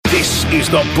This is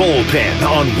The Bullpen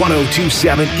on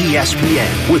 102.7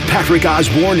 ESPN with Patrick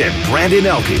Osborne and Brandon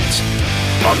Elkins.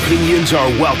 Opinions are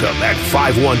welcome at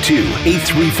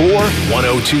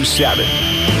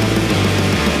 512-834-1027.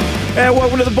 And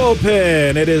welcome to The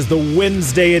Bullpen. It is the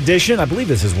Wednesday edition. I believe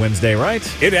this is Wednesday, right?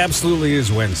 It absolutely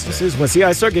is Wednesday. This is Wednesday. See,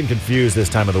 I start getting confused this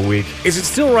time of the week. Is it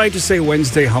still right to say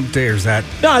Wednesday hump day, or is that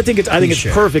No, I think it's cliche?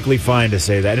 perfectly fine to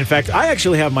say that. In fact, I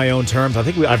actually have my own terms. I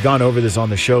think I've gone over this on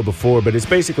the show before, but it's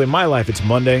basically in my life, it's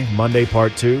Monday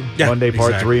part 2, Monday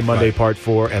part 3, Monday part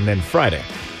 4, and then Friday.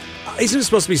 Isn't it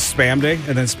supposed to be spam day,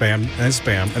 and then spam, and then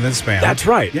spam, and then spam? That's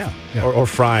right. Yeah. Or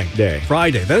Friday.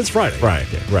 Friday. Then it's Friday.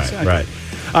 Friday. Right, Exactly. right.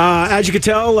 As you can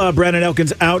tell, Brandon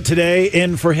Elkins out today.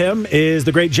 In for him is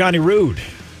the great Johnny Rude.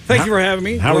 Thank you for having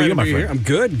me. How are Glad you, to my be friend? here. I'm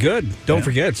good. Don't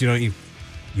forget, you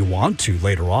want to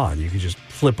later on. You can just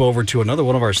flip over to another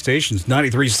one of our stations,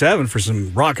 93.7, for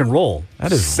some rock and roll.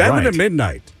 That is 7 right. to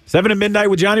midnight. 7 to midnight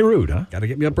with Johnny Rude, huh? Got to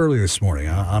get me up early this morning.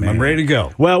 I'm ready to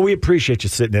go. Well, we appreciate you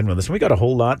sitting in with us. We got a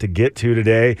whole lot to get to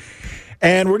today.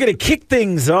 And we're going to kick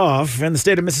things off in the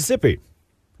state of Mississippi,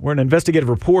 where an investigative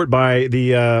report by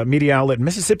the media outlet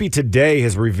Mississippi Today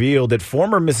has revealed that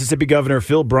former Mississippi Governor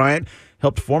Phil Bryant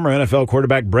helped former NFL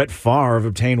quarterback Brett Favre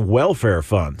obtain welfare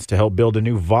funds to help build a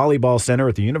new volleyball center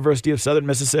at the University of Southern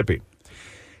Mississippi.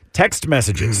 Text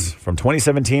messages from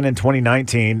 2017 and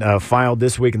 2019 filed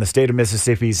this week in the state of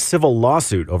Mississippi's civil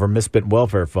lawsuit over misspent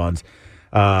welfare funds.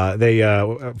 They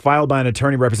filed by an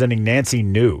attorney representing Nancy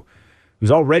New,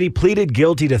 who's already pleaded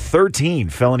guilty to 13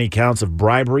 felony counts of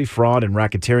bribery, fraud, and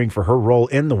racketeering for her role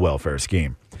in the welfare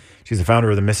scheme. She's the founder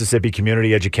of the Mississippi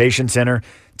Community Education Center,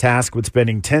 tasked with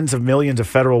spending tens of millions of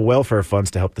federal welfare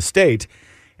funds to help the state.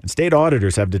 And state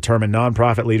auditors have determined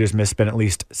nonprofit leaders misspent at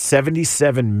least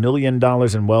 $77 million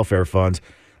in welfare funds,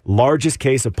 largest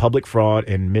case of public fraud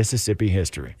in Mississippi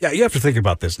history. Yeah, you have to think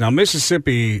about this. Now,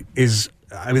 Mississippi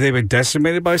they've been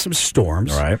decimated by some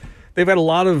storms. All right. They've had a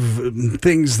lot of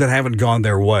things that haven't gone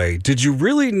their way. Did you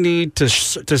really need to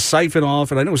siphon off,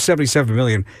 and I know $77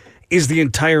 million is the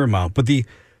entire amount, but the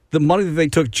money that they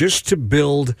took just to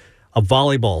build a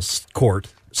volleyball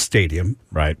court stadium,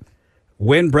 Right.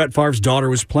 when Brett Favre's daughter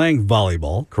was playing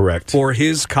volleyball. Correct. For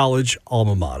his college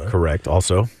alma mater. Correct.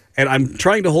 Also. And I'm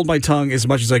trying to hold my tongue as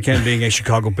much as I can being a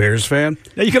Chicago Bears fan.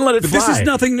 Now you can let it But fly. this is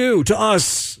nothing new to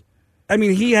us. I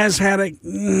mean, he has had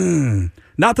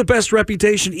not the best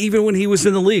reputation even when he was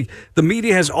in the league. The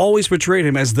media has always portrayed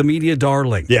him as the media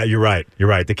darling. Yeah, you're right. You're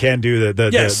right. The can do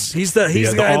He's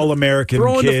the guy all-American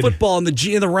throwing kid. the football in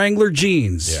the Wrangler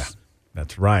jeans. Yeah,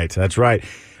 that's right. That's right.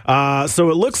 So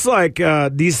it looks like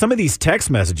some of these text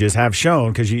messages have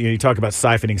shown, because you talk about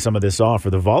siphoning some of this off for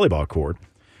the volleyball court.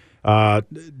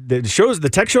 The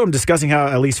text show him discussing how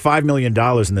at least $5 million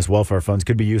in this welfare funds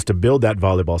could be used to build that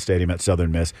volleyball stadium at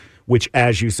Southern Miss, which,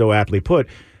 as you so aptly put,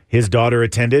 his daughter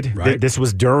attended. Right. This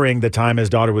was during the time his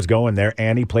daughter was going there,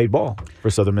 and he played ball for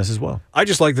Southern Miss as well. I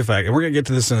just like the fact, and we're going to get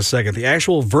to this in a second, the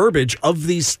actual verbiage of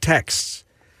these texts.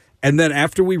 And then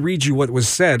after we read you what was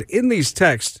said in these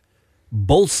texts,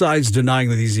 both sides denying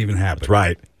that these even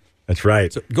happened. That's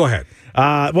right. So, go ahead.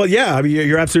 Well, yeah, I mean,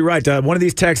 you're absolutely right. One of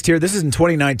these texts here, this is in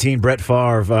 2019, Brett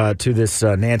Favre to this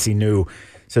Nancy New,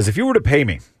 says, if you were to pay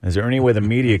me, is there any way the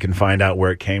media can find out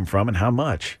where it came from and how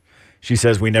much? She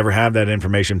says, we never have that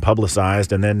information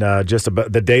publicized. And then just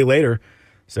about the day later,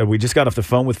 said, we just got off the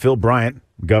phone with Phil Bryant,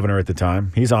 governor at the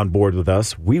time. He's on board with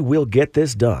us. We will get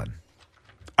this done.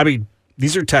 I mean,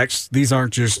 these are texts. These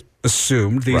aren't just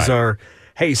assumed. These are,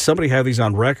 hey, somebody had these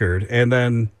on record. And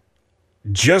then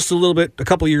just a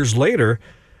couple years later,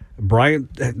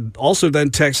 Bryant also then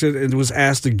texted and was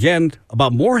asked again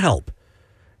about more help.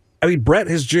 I mean, Brett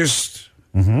has just,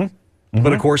 but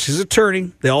of course his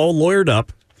attorney, they all lawyered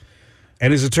up,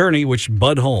 and his attorney, which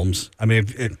Bud Holmes, I mean,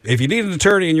 if you need an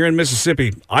attorney and you're in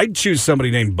Mississippi, I'd choose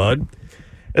somebody named Bud.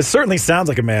 It certainly sounds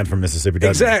like a man from Mississippi,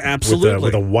 doesn't it? Absolutely.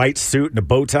 With a white suit and a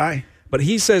bow tie. But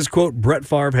he says, quote, Brett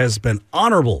Favre has been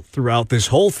honorable throughout this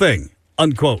whole thing,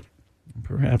 unquote.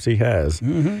 Perhaps he has.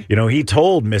 You know, he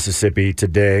told Mississippi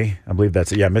Today, I believe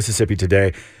that's it, Mississippi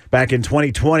Today, back in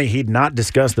 2020, he'd not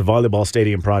discussed the volleyball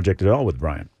stadium project at all with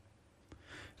Bryant.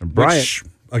 And Bryant, Which,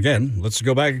 again, let's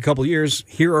go back a couple years.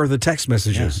 Here are the text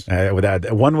messages.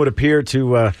 one would appear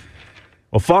to,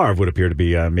 Favre would appear to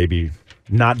be maybe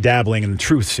not dabbling in the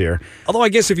truths here. Although I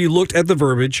guess if you looked at the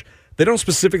verbiage, they don't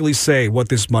specifically say what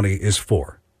this money is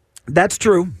for. That's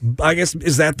true. I guess,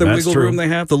 is that the That's wiggle true. room they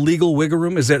have? The legal wiggle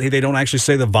room? Is that they don't actually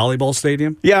say the volleyball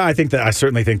stadium? Yeah, I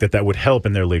certainly think that would help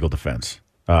in their legal defense.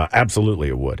 Absolutely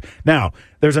it would. Now,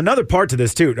 there's another part to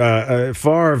this, too.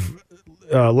 Favre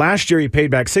last year he paid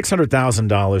back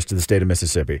 $600,000 to the state of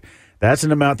Mississippi. That's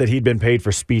an amount that he'd been paid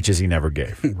for speeches he never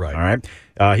gave. Right. All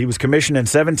right. He was commissioned in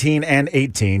 17 and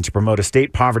 18 to promote a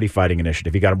state poverty fighting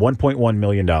initiative. He got $1.1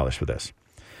 million for this.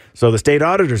 So the state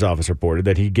auditor's office reported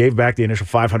that he gave back the initial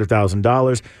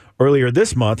 $500,000. Earlier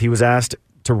this month, he was asked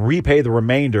to repay the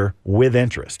remainder with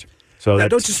interest. So now,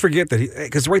 don't just forget that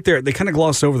because right there they kind of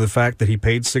gloss over the fact that he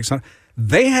paid $600,000.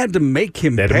 They had to make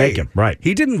him pay. They had to make him, right.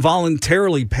 He didn't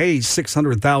voluntarily pay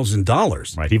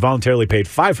 $600,000. Right. He voluntarily paid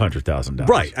 $500,000.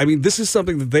 Right. I mean, this is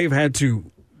something that they've had to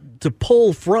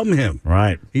pull from him.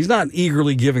 Right. He's not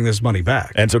eagerly giving this money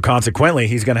back. And so consequently,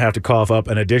 he's going to have to cough up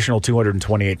an additional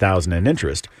 $228,000 in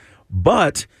interest.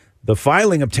 But the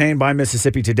filing obtained by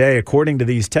Mississippi Today, according to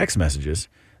these text messages,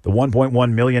 the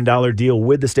 $1.1 million deal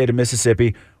with the state of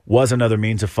Mississippi was another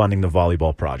means of funding the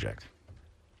volleyball project.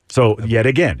 So, yet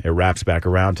again, it wraps back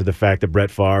around to the fact that Brett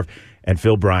Favre and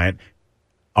Phil Bryant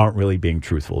aren't really being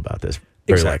truthful about this.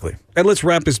 Very likely. And let's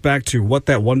wrap this back to what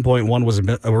that 1.1 was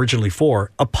originally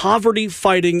for, a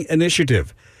poverty-fighting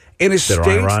initiative. In a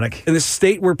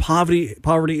state where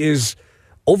poverty is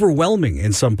overwhelming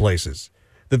in some places,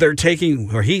 that they're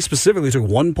taking, or he specifically took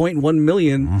 $1.1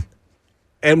 million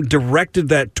and directed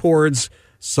that towards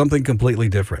something completely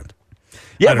different.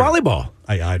 Yeah, volleyball.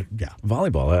 Yeah.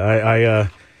 Volleyball.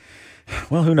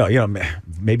 Well, who knows?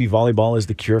 Maybe volleyball is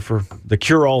the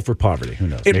cure-all for poverty. Who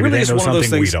knows? It Maybe really they is know one of those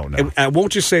something things. We don't know. I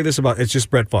won't just say this about it's just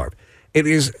Brett Favre. It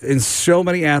is in so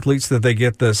many athletes that they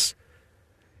get this.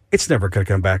 It's never going to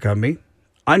come back on me.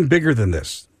 I'm bigger than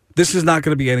this. This is not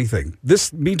going to be anything.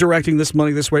 Me directing this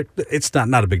money this way, it's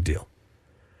not a big deal.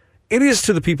 It is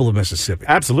to the people of Mississippi.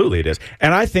 Absolutely, it is.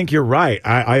 And I think you're right.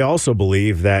 I also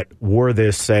believe that were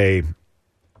this, say,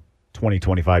 20,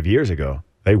 25 years ago,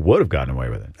 they would have gotten away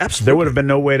with it. Absolutely. There would have been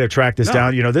no way to track this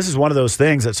down. This is one of those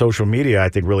things that social media, I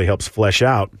think, really helps flesh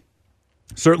out.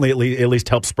 Certainly, at least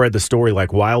help spread the story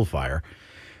like wildfire.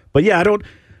 But yeah,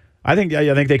 I think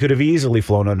they could have easily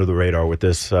flown under the radar with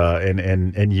this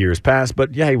in years past.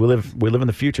 But yeah, we live in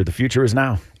the future. The future is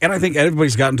now. And I think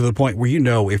everybody's gotten to the point where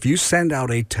if you send out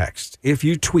a text, if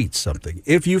you tweet something,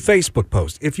 if you Facebook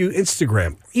post, if you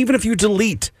Instagram, even if you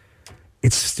delete,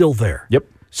 it's still there. Yep.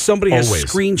 Somebody has Always.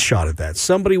 screenshotted that.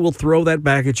 Somebody will throw that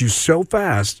back at you so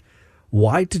fast.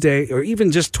 Why today, or even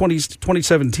just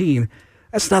 2017,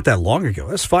 that's not that long ago.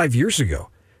 That's 5 years ago.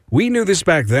 We knew this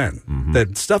back then,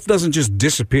 that stuff doesn't just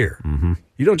disappear.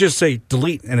 You don't just say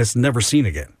delete and it's never seen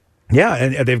again. Yeah,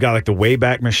 and they've got like the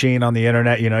Wayback Machine on the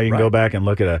internet. You can go back and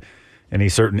look at any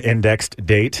certain indexed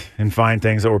date and find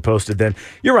things that were posted then.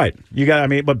 You're right.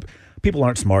 But people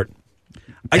aren't smart.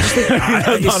 I just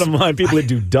think bottom line, people that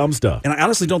do dumb stuff. And I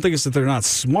honestly don't think it's that they're not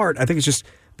smart. I think it's just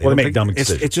they make dumb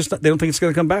decisions. It's just they don't think it's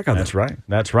going to come back on them.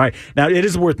 That's right. Now it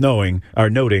is worth noting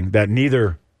that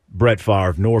neither Brett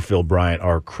Favre nor Phil Bryant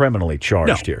are criminally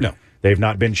charged here. No. They've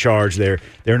not been charged. They're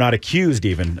not accused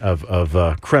even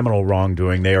of criminal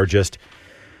wrongdoing. They are just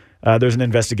there's an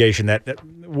investigation that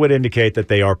would indicate that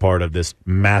they are part of this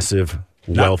massive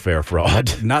welfare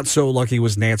fraud. Not so lucky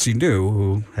was Nancy New,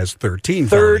 who has 13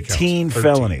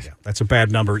 felonies. Yeah. That's a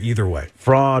bad number either way.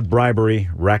 Fraud, bribery,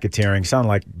 racketeering. Sound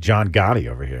like John Gotti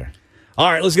over here. All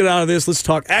right, let's get out of this. Let's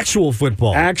talk actual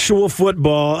football. Actual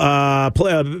football.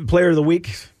 Player of the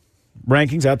week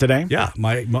rankings out today. Yeah,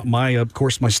 my of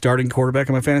course, my starting quarterback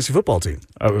on my fantasy football team.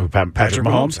 Patrick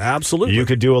Mahomes? Absolutely. You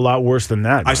could do a lot worse than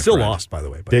that. I still lost, by the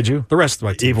way. Did you? The rest of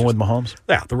my team. Even with Mahomes?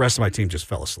 Yeah, the rest of my team just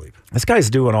fell asleep. This guy's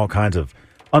doing all kinds of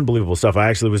unbelievable stuff. I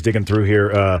actually was digging through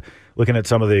here, looking at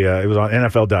some of the, it was on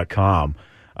NFL.com,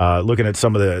 looking at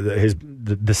some of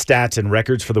the stats and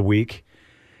records for the week.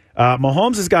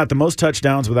 Mahomes has got the most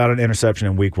touchdowns without an interception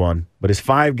in week one, but his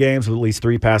 5 games with at least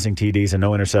 3 passing TDs and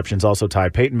no interceptions also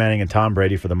tied Peyton Manning and Tom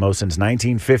Brady for the most since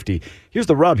 1950. Here's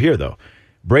the rub here, though.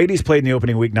 Brady's played in the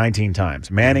opening week 19 times.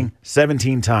 Manning,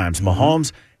 17 times.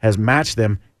 Mahomes has matched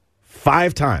them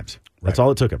 5 times. That's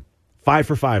all it took him. 5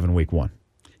 for 5 in week one.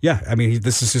 Yeah, I mean,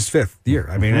 this is his 5th year.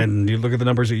 I mean, and you look at the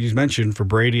numbers that you mentioned for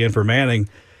Brady and for Manning,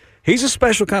 he's a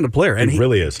special kind of player. And he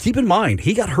really is. Keep in mind,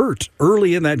 he got hurt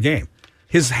early in that game.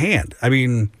 His hand, I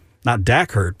mean, not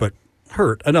Dak hurt, but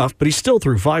hurt enough, but he still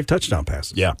threw 5 touchdown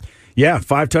passes. Yeah,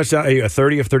 5 touchdowns, a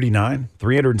 30 of 39,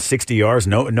 360 yards,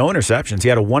 no interceptions. He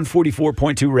had a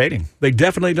 144.2 rating. They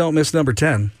definitely don't miss number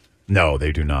 10. No,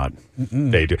 they do not.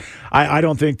 They do. I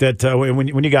don't think that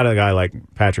when you got a guy like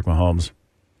Patrick Mahomes,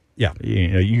 yeah,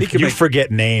 you forget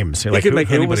names. He Like, could make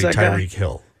who anybody was that guy? Tyreek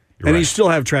Hill. You're And right. you still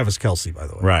have Travis Kelce, by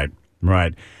the way.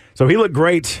 Right. So he looked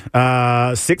great.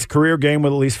 6th career game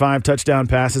with at least 5 touchdown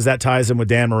passes. That ties him with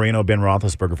Dan Marino, Ben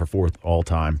Roethlisberger for 4th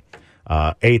all-time.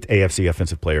 8th AFC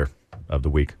Offensive Player of the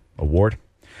Week award.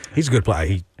 He's a good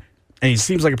player. And he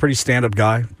seems like a pretty stand-up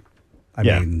guy. I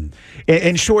mean,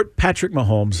 in short, Patrick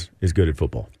Mahomes is good at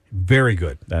football. Very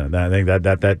good. I think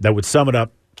that would sum it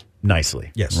up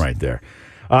nicely. Yes, right there.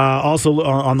 Also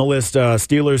on the list,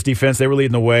 Steelers defense, they were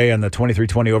leading the way on the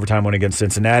 23-20 overtime win against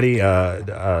Cincinnati.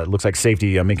 Looks like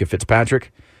safety Minkah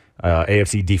Fitzpatrick,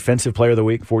 AFC Defensive Player of the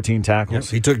Week, 14 tackles. Yes,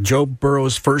 he took Joe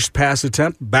Burrow's first pass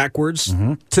attempt backwards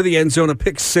to the end zone, a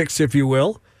pick six, if you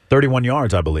will. 31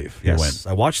 yards, I believe. Yes, he went.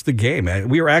 I watched the game.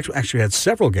 We were actually had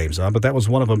several games on, but that was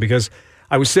one of them because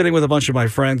I was sitting with a bunch of my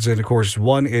friends, and of course,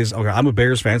 one is I'm a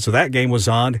Bears fan, so that game was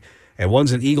on. And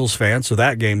one's an Eagles fan, so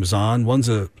that game was on. One's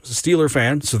a Steeler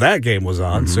fan, so that game was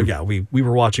on. So, yeah, we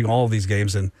were watching all of these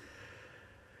games. And,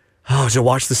 to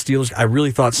watch the Steelers, I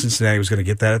really thought Cincinnati was going to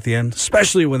get that at the end,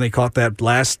 especially when they caught that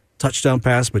last touchdown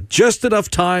pass. But just enough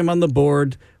time on the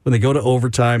board when they go to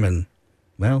overtime. And,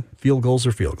 well, field goals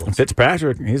are field goals.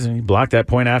 Fitzpatrick, he blocked that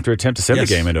point after attempt to send the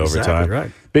game into overtime.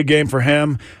 Right. Big game for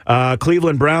him.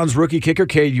 Cleveland Browns rookie kicker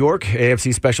Cade York,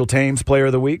 AFC Special Teams Player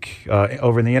of the Week.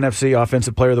 Over in the NFC,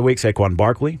 Offensive Player of the Week, Saquon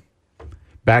Barkley.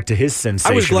 Back to his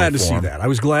sensational I was glad to form. see that. I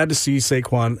was glad to see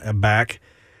Saquon back.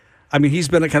 I mean, he's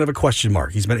been a kind of a question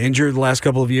mark. He's been injured the last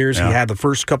couple of years. Yeah. He had the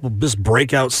first couple of this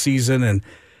breakout season, and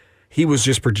he was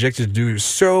just projected to do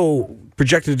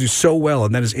so well.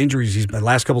 And then his injuries, the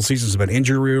last couple of seasons have been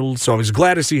injury-riddled. So I was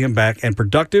glad to see him back and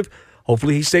productive.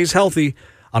 Hopefully he stays healthy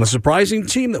on a surprising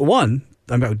team that won.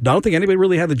 I don't think anybody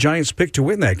really had the Giants picked to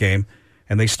win that game,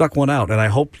 and they stuck one out. And I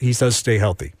hope he does stay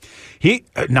healthy. He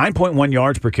 9.1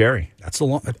 yards per carry. That's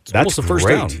almost a first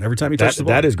down every time he touches the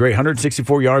ball. That is great.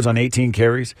 164 yards on 18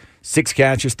 carries, 6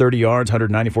 catches, 30 yards,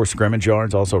 194 scrimmage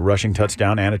yards, also a rushing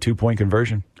touchdown and a 2-point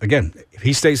conversion. Again, if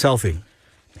he stays healthy,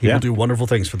 he will do wonderful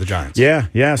things for the Giants.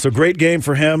 Yeah. So great game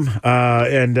for him,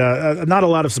 and not a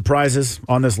lot of surprises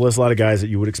on this list. A lot of guys that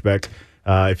you would expect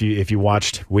if you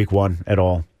watched Week 1 at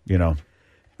all.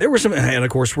 There were some, and of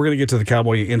course we're going to get to the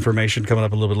Cowboy information coming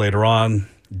up a little bit later on.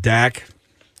 Dak.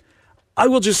 I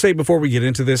will just say before we get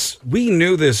into this, we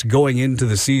knew this going into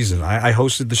the season. I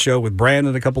hosted the show with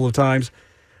Brandon a couple of times,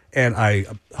 and I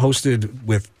hosted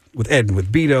with Ed and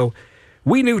with Beto.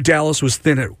 We knew Dallas was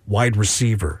thin at wide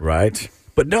receiver. Right.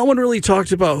 But no one really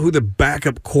talked about who the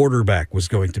backup quarterback was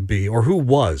going to be or who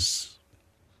was.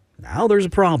 Now there's a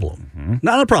problem. Mm-hmm.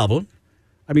 Not a problem.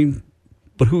 I mean,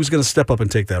 but who's going to step up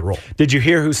and take that role? Did you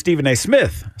hear who Stephen A.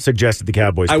 Smith suggested the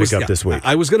Cowboys pick up this week?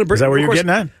 I was going to bring. Is that where you're getting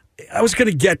at? I was going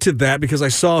to get to that because I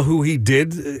saw who he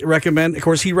did recommend. Of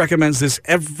course, he recommends this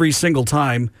every single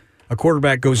time a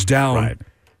quarterback goes down. Right.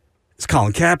 It's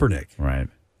Colin Kaepernick. Right.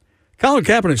 Colin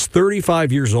Kaepernick's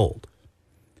 35 years old.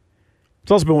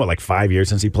 It's also been, 5 years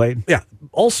since he played? Yeah.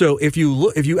 Also, if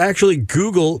you actually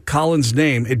Google Colin's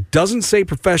name, it doesn't say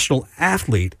professional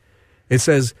athlete. It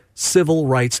says civil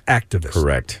rights activist.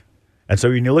 Correct. And so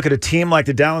when you look at a team like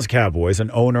the Dallas Cowboys, an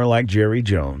owner like Jerry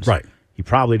Jones, right, he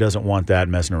probably doesn't want that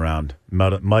messing around,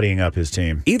 muddying up his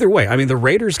team. Either way, I mean, the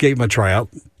Raiders gave him a tryout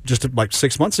just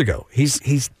 6 months ago. He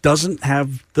doesn't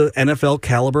have the NFL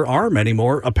caliber arm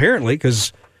anymore, apparently,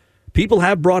 because people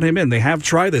have brought him in. They have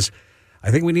tried this. I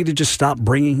think we need to just stop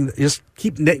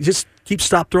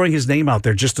stop throwing his name out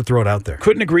there just to throw it out there.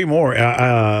 Couldn't agree more.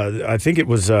 I think it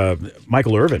was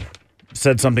Michael Irvin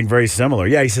said something very similar.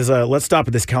 Yeah, he says, let's stop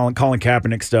with this Colin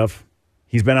Kaepernick stuff.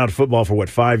 He's been out of football for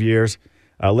 5 years.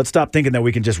 Let's stop thinking that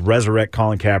we can just resurrect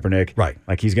Colin Kaepernick. Right.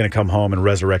 Like he's going to come home and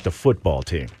resurrect a football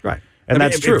team. Right. And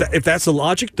that's true. If that's the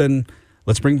logic, then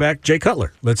let's bring back Jay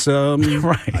Cutler. Let's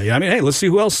right. I mean, hey, let's see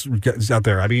who else is out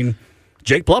there. I mean,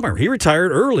 Jake Plummer, he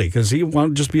retired early because he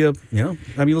wanted to just be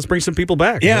let's bring some people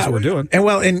back. Yeah, that's what we're doing. And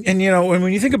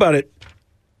when you think about it,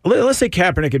 let's say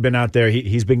Kaepernick had been out there.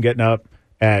 He's been getting up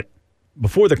at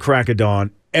before the crack of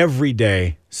dawn every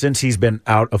day since he's been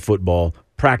out of football,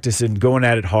 practicing, going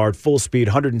at it hard, full speed,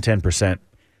 110%.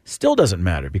 Still doesn't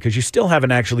matter because you still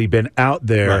haven't actually been out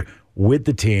there with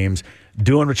the teams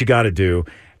doing what you got to do.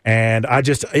 And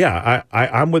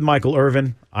I'm with Michael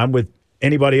Irvin. I'm with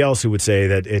anybody else who would say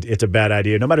that it's a bad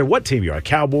idea, no matter what team you are,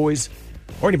 Cowboys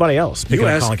or anybody else, picking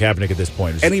up Colin Kaepernick at this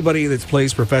point. Anybody that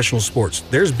plays professional sports,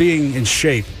 there's being in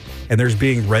shape and there's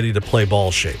being ready to play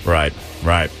ball shape. Right.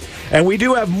 And we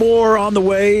do have more on the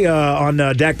way on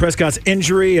Dak Prescott's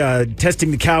injury,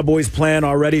 testing the Cowboys' plan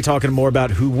already, talking more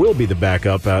about who will be the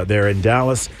backup there in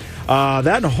Dallas. That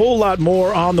and a whole lot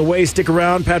more on the way. Stick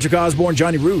around. Patrick Osborne,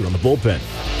 Johnny Root on the bullpen.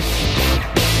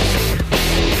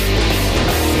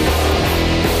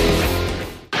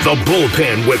 The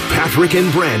Bullpen with Patrick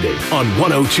and Brandon on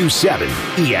 102.7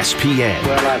 ESPN.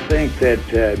 Well, I think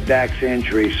that Dak's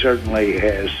injury certainly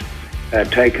has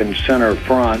taken center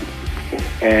front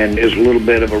and is a little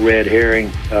bit of a red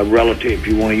herring relative, if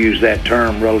you want to use that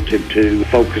term, relative to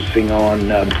focusing on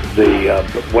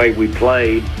the way we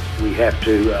played. We have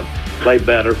to play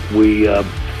better. We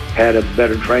had a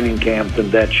better training camp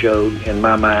than that showed, in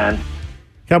my mind.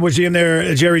 Cowboys GM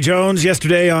there, Jerry Jones,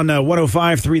 yesterday on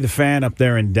 105.3 The Fan up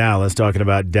there in Dallas, talking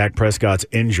about Dak Prescott's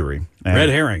injury. Red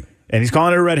herring. And he's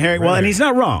calling it a red herring. And he's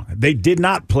not wrong. They did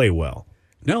not play well.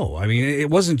 No, I mean, it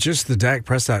wasn't just the Dak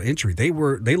Prescott injury. They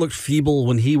looked feeble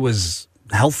when he was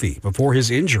healthy before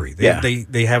his injury.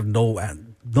 They have no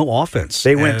offense.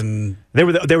 They were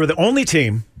the only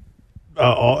team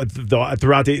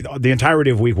throughout the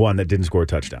entirety of Week 1 that didn't score a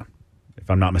touchdown, if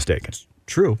I'm not mistaken.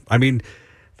 True. I mean,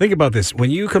 think about this.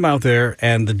 When you come out there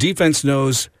and the defense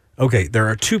knows, okay, there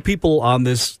are two people on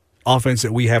this offense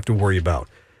that we have to worry about.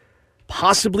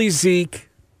 Possibly Zeke,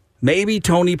 maybe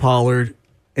Tony Pollard,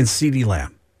 and CeeDee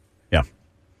Lamb. Yeah.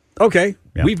 Okay,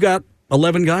 yeah. We've got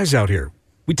 11 guys out here.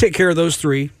 We take care of those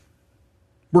three.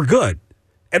 We're good.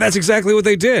 And that's exactly what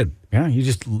they did. Yeah, you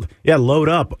just load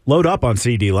up on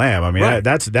CeeDee Lamb. I mean, right.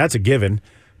 That's a given.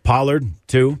 Pollard,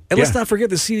 too. And let's not forget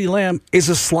that CeeDee Lamb is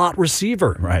a slot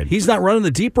receiver. Right. He's not running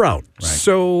the deep route. Right.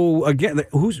 So, again,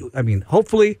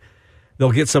 hopefully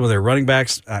they'll get some of their running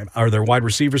backs or their wide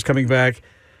receivers coming back.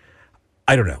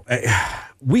 I don't know.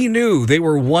 We knew they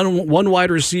were one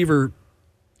wide receiver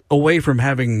away from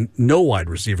having no wide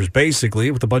receivers,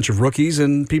 basically, with a bunch of rookies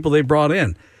and people they brought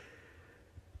in.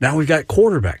 Now we've got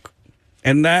quarterback,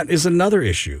 and that is another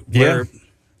issue. Where,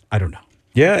 I don't know.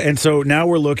 Yeah, and so now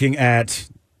we're looking at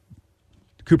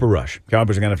Cooper Rush.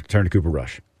 Cowboys are going to have to turn to Cooper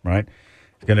Rush, right?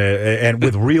 And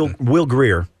with Will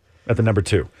Greer at the number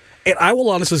 2. And I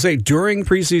will honestly say, during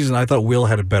preseason, I thought Will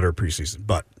had a better preseason,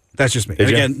 but that's just me. And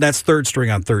again, that's third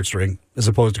string on third string as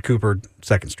opposed to Cooper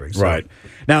second string. So. Right.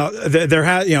 Now,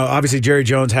 obviously Jerry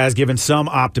Jones has given some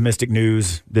optimistic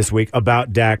news this week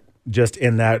about Dak, just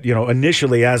in that,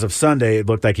 initially as of Sunday, it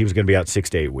looked like he was going to be out 6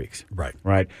 to 8 weeks. Right.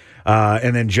 Right.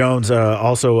 And then Jones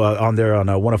also on there on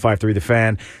 105.3 The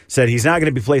Fan said he's not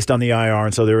going to be placed on the IR,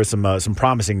 and so there is some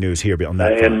promising news here on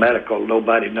that. In medical,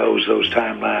 nobody knows those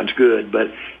timelines good, but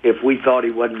if we thought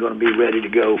he wasn't going to be ready to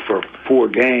go for 4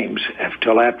 games,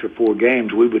 until after 4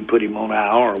 games, we would put him on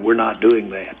IR. We're not doing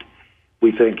that.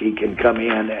 We think he can come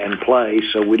in and play,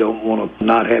 so we don't want to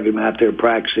not have him out there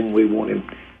practicing. We want him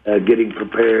getting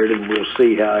prepared, and we'll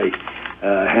see how he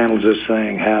handles this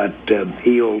thing, how it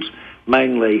heals.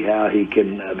 Mainly how he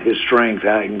can, his strength,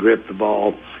 how he can grip the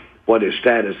ball, what his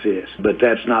status is. But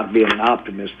that's not being an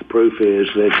optimist. The proof is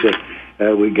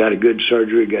that we got a good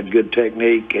surgery, got good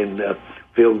technique, and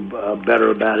feel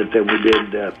better about it than we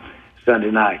did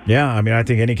Sunday night. Yeah, I mean, I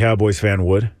think any Cowboys fan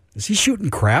would. Is he shooting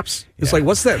craps? It's like,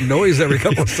 what's that noise every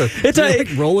couple of seconds? It's like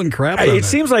rolling crap. It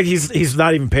seems like he's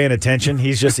not even paying attention.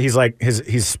 He's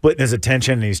splitting his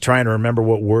attention, and he's trying to remember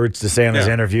what words to say in his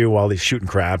interview while he's shooting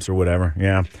craps or whatever.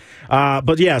 Yeah.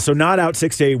 So not out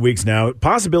 6 to 8 weeks now.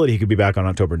 Possibility he could be back on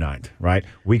October 9th, right?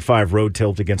 Week 5 road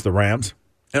tilt against the Rams.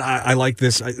 And I like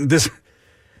this.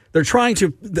 They're trying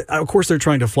to, of course, they're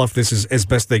trying to fluff this as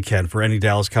best they can for any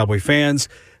Dallas Cowboy fans,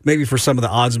 maybe for some of the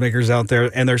odds makers out there.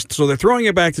 And they're throwing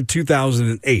it back to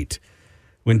 2008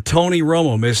 when Tony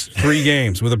Romo missed 3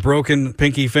 games with a broken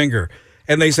pinky finger.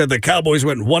 And they said the Cowboys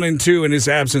went 1-2 in his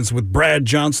absence with Brad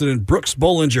Johnson and Brooks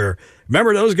Bollinger.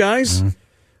 Remember those guys? Mm-hmm.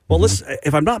 Well,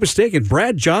 if I'm not mistaken,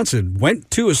 Brad Johnson went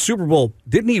to a Super Bowl.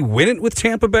 Didn't he win it with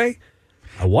Tampa Bay?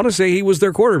 I want to say he was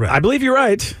their quarterback. I believe you're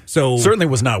right. So certainly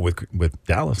was not with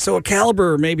Dallas. So a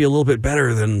caliber maybe a little bit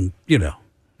better than,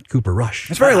 Cooper Rush.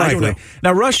 It's very likely.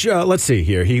 Now, Rush, let's see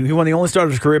here. He won the only start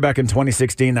of his career back in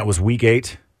 2016. That was Week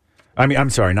 8. I mean, I'm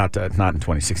sorry, not in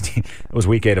 2016. It was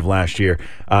Week 8 of last year.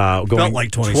 Going felt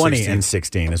like 20 and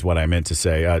 16 is what I meant to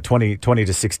say. 20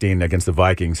 to 16 against the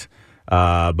Vikings.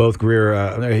 Both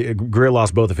Greer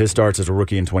lost both of his starts as a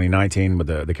rookie in 2019 with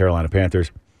the Carolina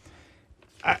Panthers.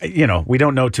 We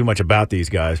don't know too much about these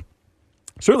guys.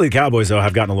 Certainly the Cowboys, though,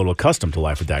 have gotten a little accustomed to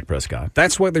life with Dak Prescott.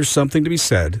 That's why there's something to be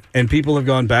said, and people have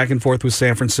gone back and forth with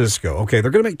San Francisco. Okay, they're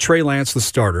going to make Trey Lance the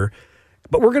starter,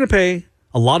 but we're going to pay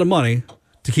a lot of money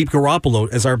to keep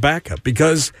Garoppolo as our backup,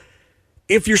 because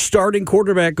if your starting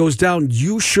quarterback goes down,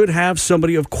 you should have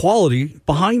somebody of quality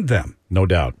behind them. No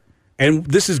doubt. And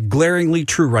this is glaringly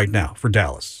true right now for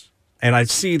Dallas. And I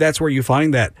see that's where you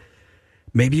find that.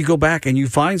 Maybe you go back and you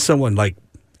find someone like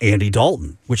Andy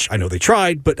Dalton, which I know they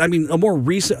tried, but I mean, a more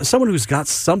recent, someone who's got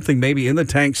something maybe in the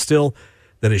tank still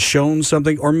that has shown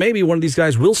something, or maybe one of these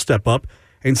guys will step up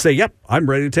and say, yep, I'm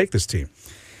ready to take this team.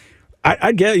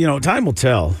 I get, time will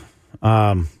tell.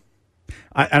 And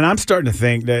I'm starting to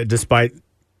think that despite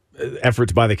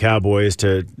efforts by the Cowboys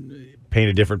to paint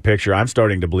a different picture. I'm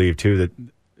starting to believe, too,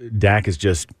 that Dak is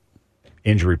just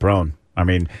injury prone. I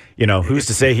mean, who's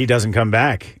to say he doesn't come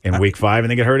back in week 5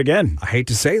 and then get hurt again? I hate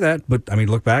to say that, but I mean,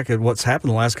 look back at what's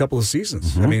happened the last couple of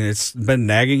seasons. I mean, it's been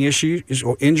nagging issues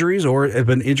or injuries, or it's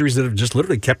been injuries that have just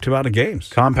literally kept him out of games.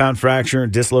 Compound fracture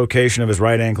and dislocation of his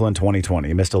right ankle in 2020.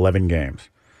 He missed 11 games.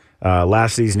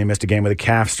 Last season, he missed a game with a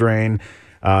calf strain.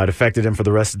 It affected him for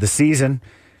the rest of the season.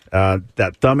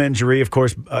 That thumb injury, of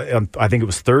course, I think it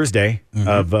was Thursday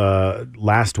of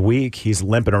last week. He's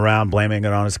limping around, blaming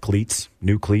it on his cleats,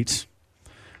 new cleats.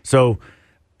 So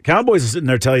Cowboys are sitting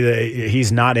there telling you that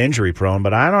he's not injury prone,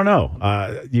 but I don't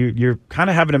know. You're kind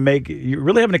of having to you're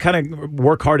really having to kind of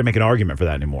work hard to make an argument for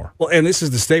that anymore. Well, and this is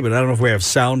the statement. I don't know if we have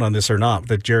sound on this or not,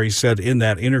 that Jerry said in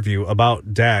that interview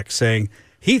about Dak, saying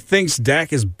he thinks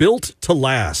Dak is built to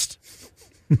last.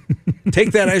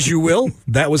 Take that as you will.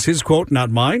 That was his quote,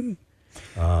 not mine.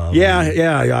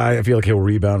 Yeah. I feel like he'll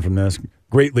rebound from this.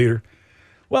 Great leader.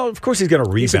 Well, of course he's going to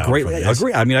rebound. He's a great leader. I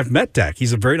agree. I mean, I've met Dak.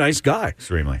 He's a very nice guy.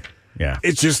 Extremely. Yeah.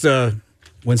 It's just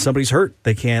when somebody's hurt,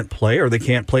 they can't play, or they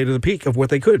can't play to the peak of what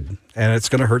they could, and it's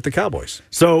going to hurt the Cowboys.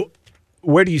 So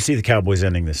where do you see the Cowboys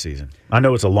ending this season? I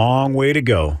know it's a long way to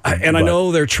go. I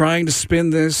know they're trying to spin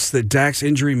this, that Dak's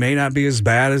injury may not be as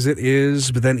bad as it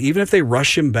is, but then even if they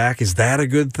rush him back, is that a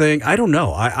good thing? I don't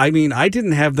know. I mean, I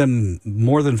didn't have them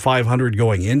more than 500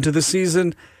 going into the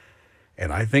season,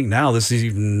 and I think now this is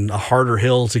even a harder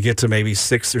hill to get to maybe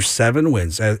 6 or 7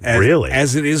 wins. Really?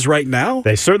 As it is right now?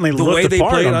 They certainly looked the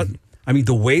part.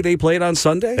 The way they played on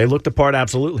Sunday? They looked the part,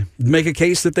 absolutely. Make a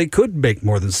case that they could make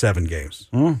more than 7 games.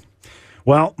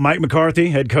 Well, Mike McCarthy,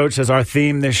 head coach, says our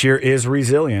theme this year is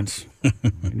resilience.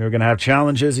 You're going to have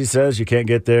challenges, he says. You can't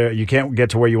get there. You can't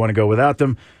get to where you want to go without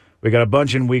them. We got a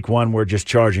bunch in week 1. We're just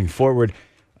charging forward.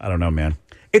 I don't know, man.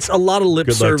 It's a lot of lip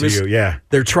Good service. luck to you, yeah.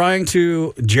 They're trying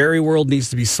to. Jerry World needs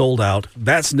to be sold out.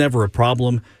 That's never a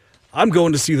problem. I'm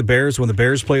going to see the Bears when the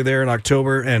Bears play there in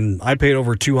October, and I paid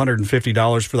over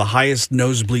 $250 for the highest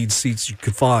nosebleed seats you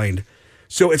could find.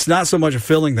 So it's not so much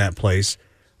filling that place,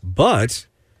 but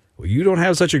you don't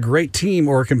have such a great team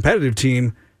or a competitive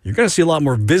team, you're going to see a lot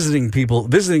more visiting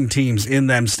teams in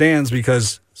them stands,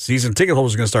 because season ticket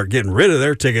holders are going to start getting rid of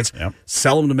their tickets,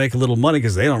 sell them to make a little money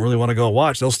because they don't really want to go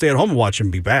watch. They'll stay at home and watch them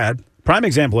be bad. Prime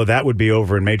example of that would be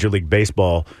over in Major League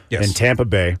Baseball in Tampa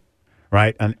Bay,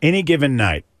 right? On any given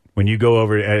night, when you go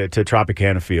over to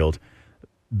Tropicana Field,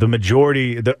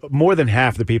 more than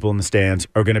half the people in the stands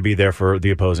are going to be there for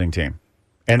the opposing team.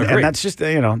 And that's just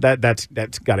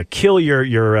that's got to kill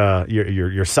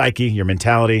your psyche, your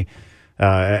mentality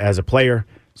as a player.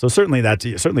 So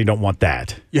you certainly don't want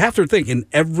that. You have to think, in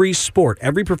every sport,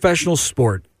 every professional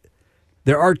sport,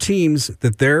 there are teams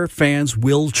that their fans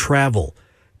will travel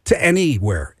to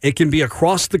anywhere. It can be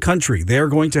across the country. They are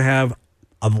going to have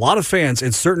a lot of fans,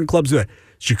 and certain clubs do that.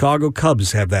 Chicago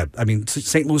Cubs have that. I mean,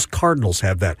 St. Louis Cardinals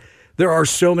have that. There are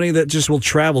so many that just will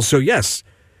travel. So yes,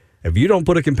 if you don't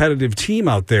put a competitive team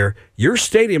out there, your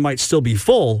stadium might still be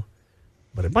full,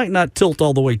 but it might not tilt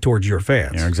all the way towards your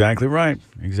fans. You're exactly right.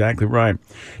 Exactly right.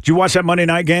 Did you watch that Monday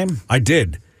night game? I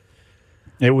did.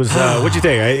 It was. What'd you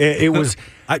think? It was.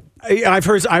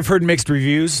 I've heard mixed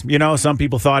reviews. Some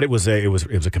people thought it was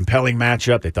a compelling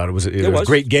matchup. They thought it was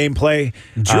great gameplay.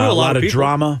 Drew a lot of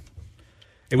drama.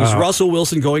 It was Russell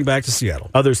Wilson going back to Seattle.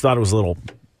 Others thought it was a little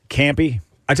campy.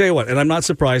 I tell you what, and I'm not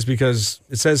surprised, because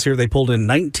it says here they pulled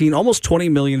in almost 20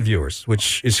 million viewers,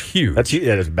 which is huge. That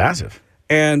is massive.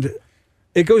 And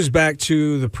it goes back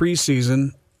to the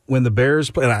preseason when the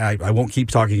Bears play. And I won't keep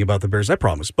talking about the Bears, I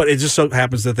promise. But it just so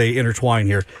happens that they intertwine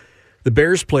here. The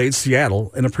Bears played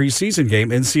Seattle in a preseason game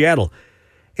in Seattle.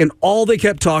 And all they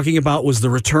kept talking about was the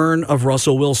return of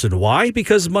Russell Wilson. Why?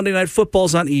 Because Monday Night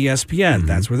Football's on ESPN. Mm-hmm.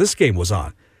 That's where this game was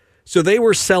on. So they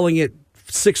were selling it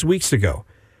 6 weeks ago.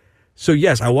 So,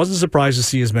 yes, I wasn't surprised to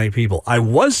see as many people. I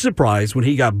was surprised when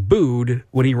he got booed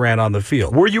when he ran on the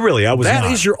field. Were you really? I was not.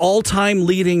 That is your all-time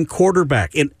leading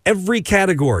quarterback in every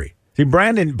category. See,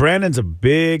 Brandon's a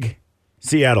big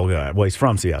Seattle guy. Well, he's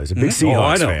from Seattle. He's a big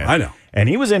Seahawks fan. I know. And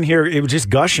he was in here, it was just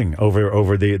gushing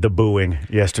over the booing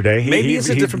yesterday. Maybe it's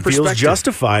a different perspective. He feels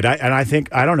justified.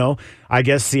 I don't know. I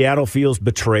guess Seattle feels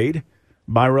betrayed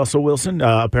by Russell Wilson.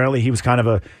 Apparently he was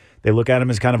they look at him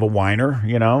as kind of a whiner,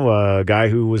 a guy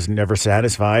who was never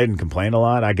satisfied and complained a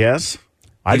lot, I guess.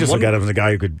 I just look at him as a guy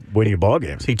who could win you ball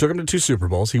games. He took him to 2 Super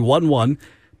Bowls. He won 1.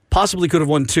 Possibly could have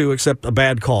won 2, except a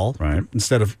bad call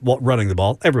instead of running the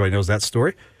ball. Everybody knows that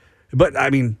story. But,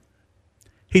 I mean,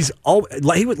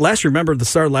 last year, remember the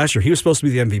start of last year, he was supposed to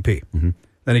be the MVP. Mm-hmm.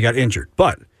 Then he got injured.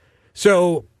 But,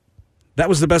 so, that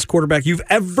was the best quarterback you've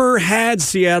ever had,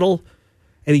 Seattle.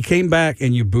 And he came back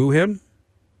and you boo him?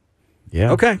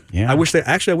 Yeah. Okay. Yeah. I wish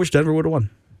Denver would have won.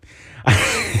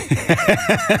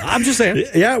 I'm just saying.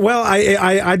 Yeah. Well,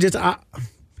 I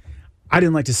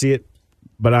didn't like to see it,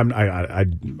 but I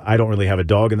don't really have a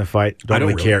dog in the fight. Don't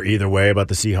really care either way about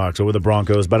the Seahawks or the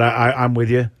Broncos. But I'm with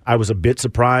you. I was a bit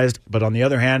surprised, but on the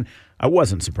other hand, I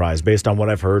wasn't surprised based on what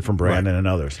I've heard from Brandon and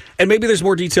others. And maybe there's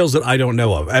more details that I don't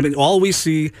know of. I mean, all we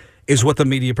see is what the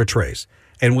media portrays.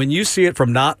 And when you see it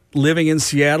from not living in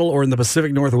Seattle or in the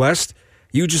Pacific Northwest,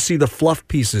 you just see the fluff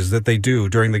pieces that they do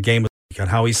during the game of the week on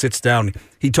how he sits down.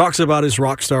 He talks about his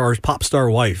rock star or his pop star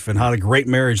wife and how the great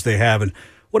marriage they have. And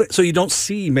so you don't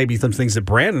see maybe some things that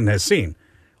Brandon has seen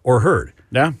or heard.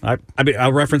 Yeah. I mean,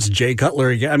 I'll reference Jay Cutler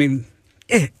again. I mean,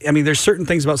 there's certain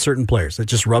things about certain players that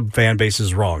just rub fan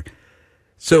bases wrong.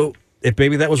 So if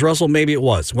maybe that was Russell, maybe it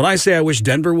was. When I say I wish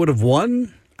Denver would have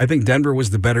won, I think Denver was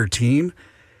the better team.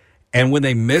 And when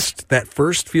they missed that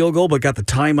first field goal but got the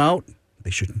timeout,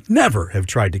 they should never have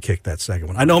tried to kick that second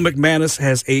one. I know McManus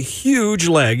has a huge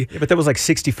leg. Yeah, but that was like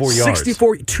 64 yards.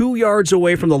 64, 2 yards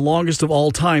away from the longest of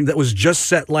all time that was just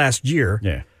set last year.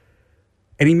 Yeah.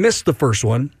 And he missed the first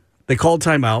one. They called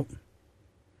timeout.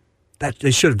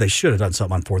 They should have done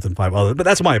something on 4th and 5. But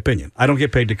that's my opinion. I don't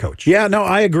get paid to coach. Yeah, no,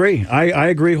 I agree. I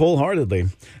agree wholeheartedly.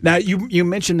 Now, you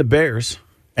mentioned the Bears,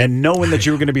 and knowing that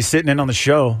you were going to be sitting in on the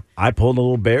show, I pulled a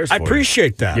little Bears for I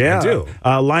appreciate that. Yeah. I do.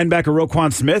 Linebacker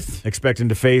Roquan Smith expecting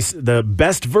to face the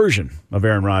best version of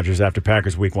Aaron Rodgers after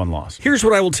Packers' Week 1 loss. Here's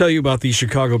what I will tell you about the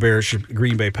Chicago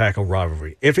Bears-Green Bay Packers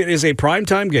rivalry. If it is a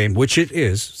primetime game, which it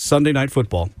is, Sunday Night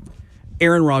Football,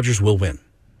 Aaron Rodgers will win.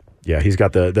 Yeah, he's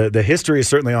got the history is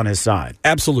certainly on his side.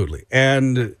 Absolutely.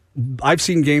 And I've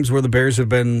seen games where the Bears have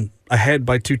been ahead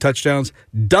by 2 touchdowns.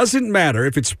 Doesn't matter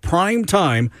if it's prime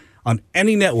time on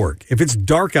any network. If it's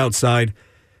dark outside,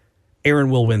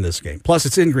 Aaron will win this game. Plus,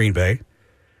 it's in Green Bay.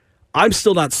 I'm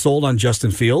still not sold on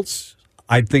Justin Fields.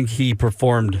 I think he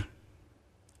performed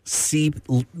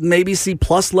maybe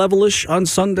C-plus level-ish on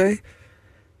Sunday.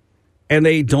 And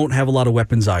they don't have a lot of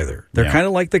weapons either. They're kind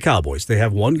of like the Cowboys. They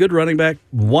have one good running back,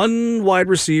 one wide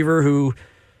receiver who,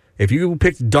 if you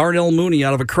picked Darnell Mooney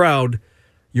out of a crowd,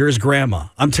 you're his grandma.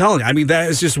 I'm telling you. I mean, that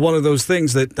is just one of those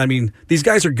things that, I mean, these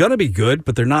guys are going to be good,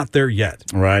 but they're not there yet.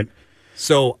 Right.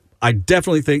 So I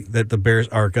definitely think that the Bears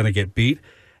are going to get beat.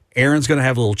 Aaron's going to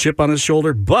have a little chip on his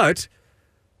shoulder, but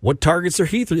what targets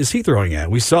is he throwing at?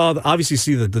 We saw, obviously,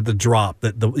 see the drop,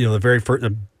 the very first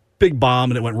big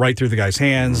bomb, and it went right through the guy's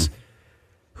hands. Mm-hmm.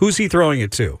 Who's he throwing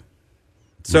it to?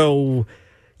 So,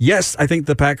 yes, I think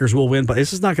the Packers will win, but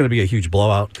this is not going to be a huge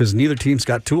blowout because neither team's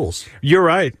got tools. You're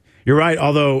right.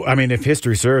 Although, I mean, if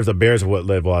history serves, the Bears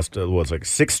have lost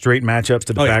 6 straight matchups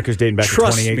to the Packers dating back to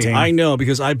 2018. Trust me, I know,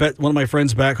 because I bet one of my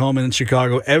friends back home in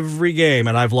Chicago every game,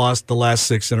 and I've lost the last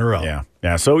 6 in a row.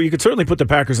 Yeah. So you could certainly put the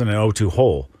Packers in an 0-2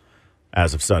 hole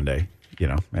as of Sunday. You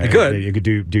know, you could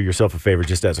do yourself a favor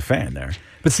just as a fan there.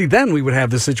 But see, then we would have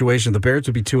this situation: the Bears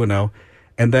would be 2-0.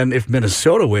 And then if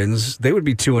Minnesota wins, they would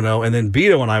be 2-0, and then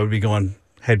Beto and I would be going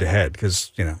head-to-head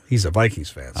because, he's a Vikings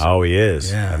fan. So. Oh, he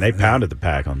is. Yeah, and they pounded the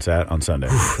Pack on Sunday.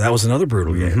 That was another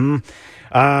brutal game.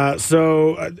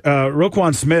 So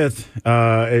Roquan Smith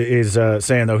is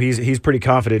saying, though, he's pretty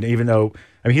confident, even though,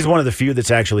 I mean, he's one of the few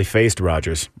that's actually faced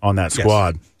Rodgers on that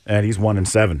squad. Yes. And he's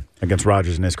 1-7 against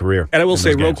Rodgers in his career. And I will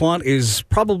say Roquan is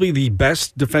probably the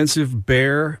best defensive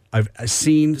Bear I've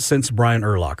seen since Brian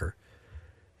Urlacher.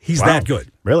 He's that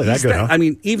good. Really, that good, huh? I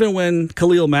mean, even when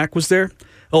Khalil Mack was there.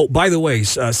 Oh, by the way,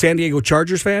 San Diego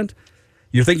Chargers fan,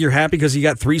 you think you're happy because he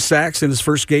got 3 sacks in his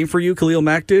first game for you, Khalil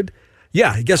Mack did?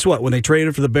 Yeah, guess what? When they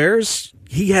traded for the Bears,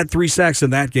 he had 3 sacks in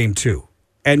that game too.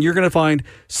 And you're going to find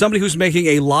somebody who's making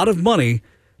a lot of money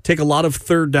take a lot of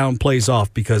third down plays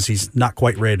off because he's not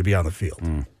quite ready to be on the field.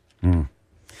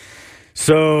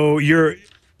 So you're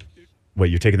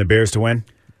taking the Bears to win?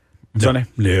 Sunday?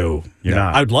 No. You're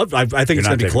not. I think it's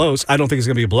going to be close. I don't think it's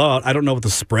going to be a blowout. I don't know what the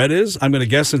spread is. I'm going to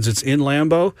guess since it's in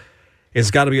Lambeau, it's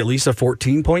got to be at least a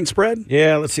 14-point spread.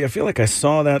 Yeah, let's see. I feel like I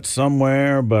saw that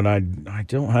somewhere, but I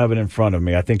don't have it in front of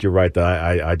me. I think you're right, though.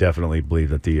 I definitely believe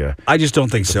that the I just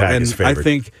don't think so. And I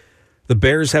think the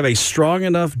Bears have a strong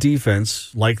enough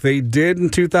defense like they did in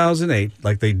 2008,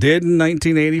 like they did in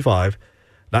 1985.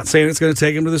 Not saying it's going to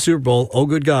take them to the Super Bowl. Oh,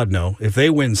 good God, no. If they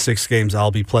win 6 games,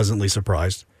 I'll be pleasantly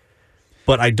surprised.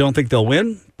 But I don't think they'll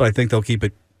win, but I think they'll keep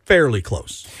it fairly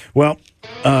close. Well,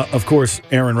 of course,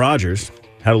 Aaron Rodgers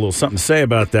had a little something to say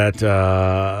about that,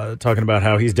 talking about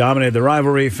how he's dominated the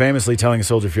rivalry, famously telling a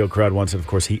Soldier Field crowd once that, of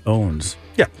course, he owns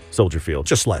Soldier Field.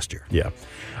 Just last year. Yeah.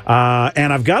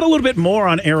 And I've got a little bit more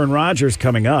on Aaron Rodgers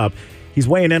coming up. He's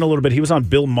weighing in a little bit. He was on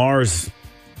Bill Maher's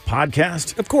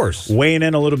podcast. Of course. Weighing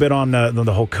in a little bit on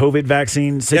the whole COVID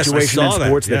vaccine situation in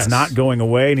sports that's not going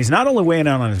away. And he's not only weighing in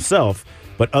on himself,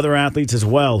 but other athletes as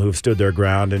well who've stood their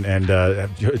ground and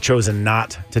have chosen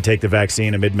not to take the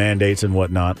vaccine amid mandates and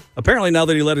whatnot. Apparently, now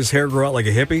that he let his hair grow out like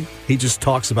a hippie, he just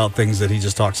talks about things that he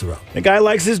just talks about. The guy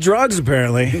likes his drugs,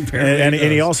 apparently. And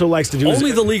he also likes to do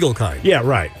only the legal kind. Yeah,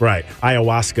 right.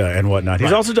 Ayahuasca and whatnot. He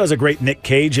also does a great Nick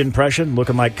Cage impression,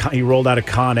 looking like he rolled out of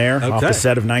Con Air off the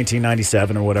set of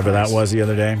 1997 or whatever that was the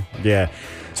other day. Yeah.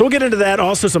 So we'll get into that.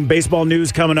 Also, some baseball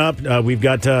news coming up. We've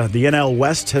got the NL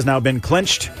West has now been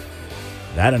clinched.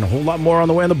 That and a whole lot more on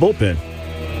the way in the bullpen.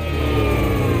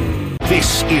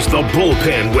 This is the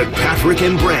Bullpen with Patrick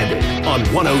and Brandon on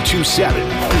 102.7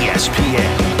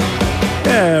 ESPN.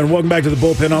 And welcome back to the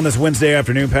Bullpen on this Wednesday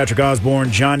afternoon. Patrick Osborne,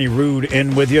 Johnny Rude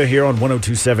in with you here on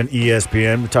 102.7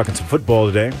 ESPN. We're talking some football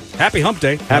today. Happy Hump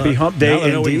Day. Happy Hump Day, now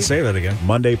I know we can say that again.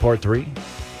 Monday, part 3.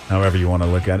 However you want to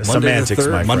look at it. Semantics,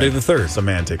 my friend. Monday the 3rd.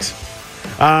 Semantics.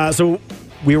 So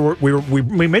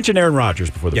we mentioned Aaron Rodgers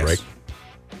before the break.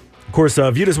 Of course,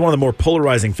 viewed as one of the more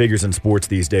polarizing figures in sports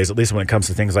these days, at least when it comes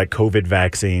to things like COVID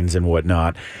vaccines and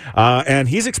whatnot. And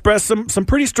he's expressed some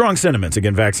pretty strong sentiments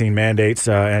against vaccine mandates,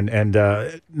 and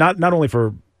not only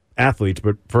for athletes,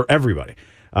 but for everybody.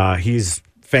 He's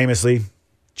famously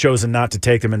chosen not to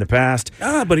take them in the past.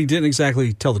 But he didn't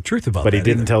exactly tell the truth about it. But he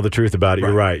didn't tell the truth about it.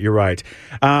 Right. You're right.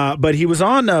 But he was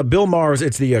on Bill Maher's,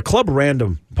 it's the Club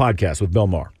Random podcast with Bill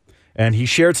Maher. And he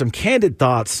shared some candid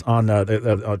thoughts on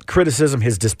criticism,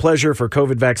 his displeasure for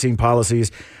COVID vaccine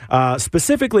policies,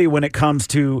 specifically when it comes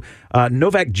to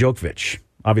Novak Djokovic,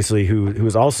 obviously, who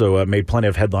has also made plenty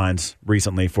of headlines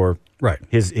recently for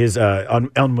his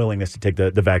unwillingness to take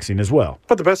the vaccine as well.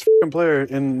 But the best player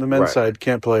in the men's side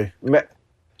can't play. And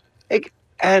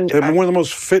one of the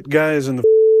most fit guys in the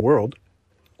world.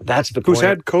 That's the point. Who's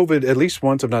had COVID at least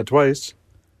once, if not twice.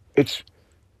 Can't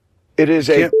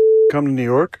come to New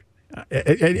York.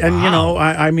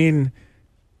 I mean,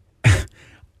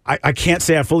 I can't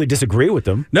say I fully disagree with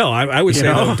them. No, I would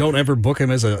say don't ever book him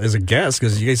as a guest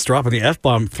because you guys dropping the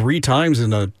F-bomb 3 times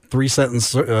in a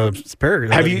 3-sentence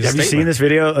paragraph. Have you seen this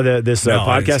video, this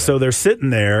podcast? So they're sitting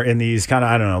there in these kind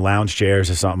of, lounge chairs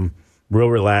or something, real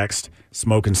relaxed,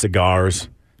 smoking cigars,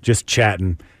 just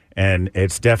chatting. And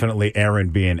it's definitely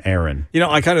Aaron being Aaron.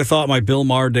 I kind of thought my Bill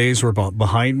Maher days were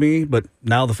behind me, but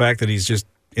now the fact that he's just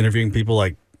interviewing people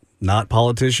like not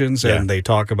politicians and they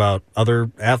talk about other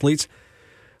athletes.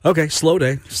 Okay, slow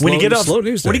day. Slow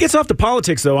news day. When he gets off the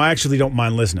politics, though, I actually don't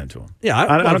mind listening to him. Yeah,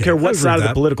 I don't care what side of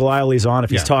the political aisle he's on. If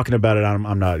he's talking about it,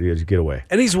 I'm not. Get away.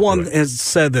 And he's has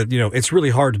said that it's really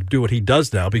hard to do what he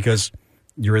does now because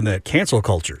you're in that cancel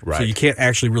culture. Right. So you can't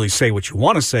actually really say what you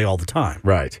want to say all the time.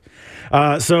 Right.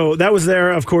 So that was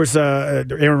there. Of course,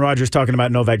 Aaron Rodgers talking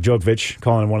about Novak Djokovic,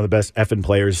 calling him one of the best effing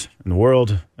players in the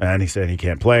world, and he said he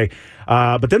can't play.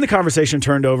 But then the conversation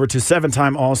turned over to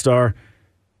 7-time All-Star.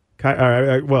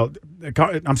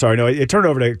 It turned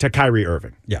over to Kyrie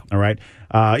Irving. Yeah. All right.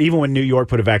 Even when New York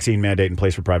put a vaccine mandate in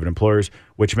place for private employers,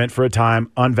 which meant for a time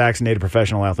unvaccinated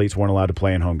professional athletes weren't allowed to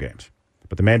play in home games.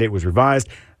 But the mandate was revised.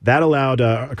 That allowed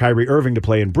Kyrie Irving to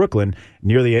play in Brooklyn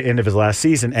near the end of his last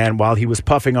season. And while he was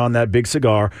puffing on that big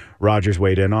cigar, Rodgers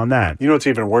weighed in on that. You know what's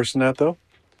even worse than that, though?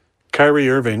 Kyrie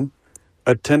Irving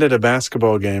attended a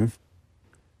basketball game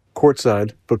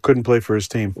courtside, but couldn't play for his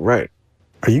team. Right.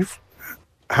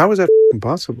 How is that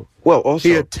possible? Well, also,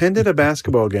 he attended a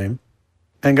basketball game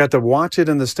and got to watch it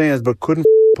in the stands, but couldn't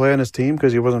play on his team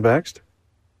because he wasn't vaxxed?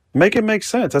 Make it make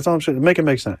sense. That's all I'm saying. Make it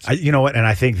make sense. You know what? And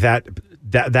I think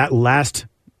that last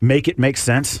make it make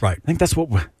sense. Right. I think that's what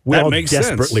we all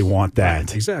desperately want. That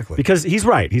right, exactly because he's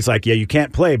right. He's like, yeah, you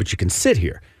can't play, but you can sit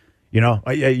here.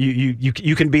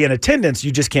 You can be in attendance.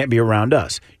 You just can't be around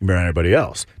us. You can be around everybody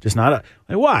else. Just not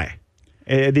why.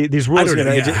 These rules.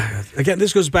 Again,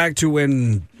 this goes back to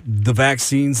when the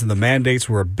vaccines and the mandates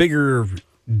were a bigger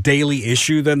daily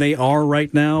issue than they are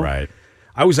right now. Right.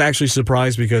 I was actually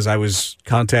surprised because I was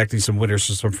contacting some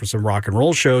winners for some rock and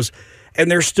roll shows, and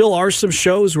there still are some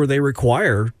shows where they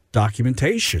require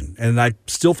documentation, and I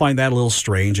still find that a little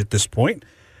strange at this point.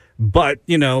 But,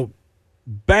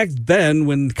 back then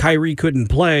when Kyrie couldn't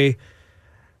play,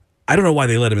 I don't know why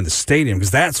they let him in the stadium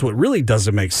because that's what really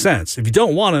doesn't make sense. If you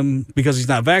don't want him because he's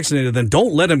not vaccinated, then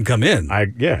don't let him come in.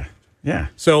 Yeah.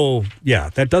 So,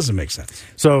 that doesn't make sense.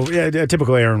 So,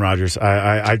 typical Aaron Rodgers.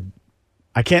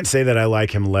 I can't say that I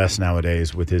like him less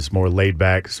nowadays with his more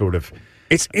laid-back sort of...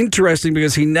 It's interesting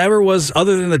because he never was,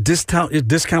 other than a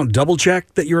discount double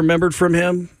check that you remembered from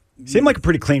him. Seemed like a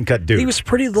pretty clean-cut dude. He was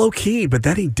pretty low-key, but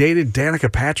then he dated Danica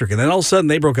Patrick, and then all of a sudden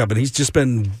they broke up, and he's just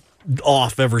been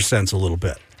off ever since a little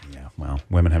bit. Yeah. Well,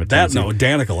 women have a That tendency.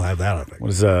 Danica will have that, I think.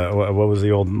 What was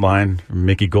the old line from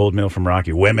Mickey Goldmill from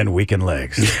Rocky? Women, weaken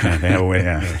legs.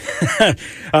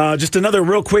 Just another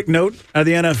real quick note out of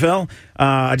the NFL.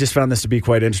 I just found this to be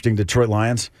quite interesting. Detroit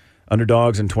Lions,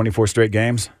 underdogs in 24 straight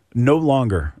games. No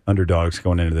longer underdogs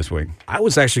going into this week. I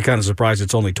was actually kind of surprised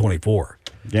it's only 24.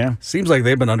 Yeah. Seems like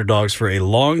they've been underdogs for a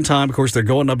long time. Of course, they're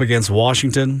going up against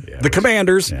Washington, the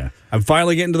Commanders. Yeah. I'm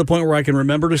finally getting to the point where I can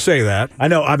remember to say that. I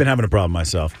know. I've been having a problem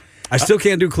myself. I still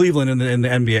can't do Cleveland in the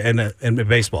NBA and in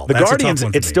baseball. The That's Guardians, a tough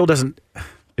one for it me. still doesn't.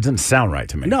 It doesn't sound right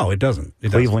to me. No, it doesn't.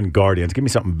 It Cleveland Guardians. Give me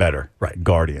something better. Right.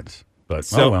 Guardians. But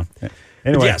So- well.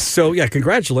 Anyway. Yes. So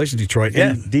congratulations, Detroit. Yeah,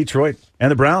 And Detroit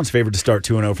and the Browns favored to start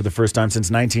 2-0 for the first time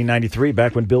since 1993,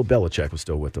 back when Bill Belichick was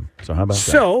still with them. So how about that?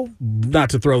 so,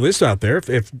 not to throw this out there,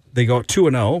 if they go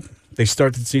 2-0, they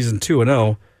start the season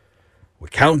 2-0. We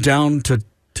count down to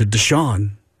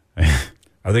Deshaun.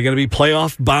 Are they going to be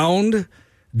playoff bound?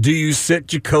 Do you sit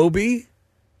Jacoby?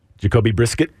 Jacoby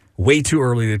Brisket. Way too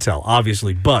early to tell,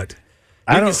 obviously, but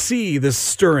you can see this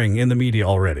stirring in the media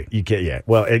already. You can't. Yeah.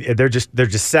 Well, they're just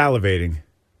salivating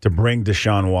to bring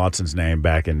Deshaun Watson's name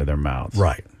back into their mouths.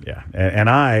 Right. Yeah. And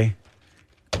I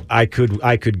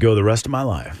could go the rest of my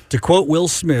life. To quote Will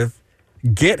Smith,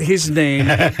 get his name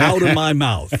out of my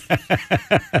mouth.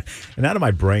 And out of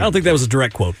my brain. I don't think that was a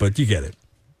direct quote, but you get it.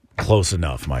 Close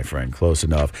enough, my friend. Close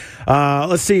enough.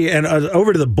 Let's see. And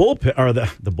over to the bullpen, or the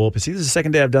bullpen. See, this is the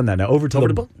second day I've done that now. Over to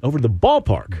the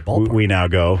ballpark. We now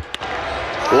go.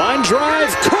 Line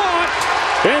drive caught,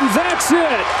 and that's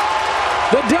it.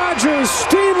 The Dodgers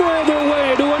steamroll their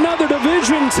way to another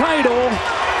division title,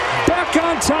 back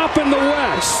on top in the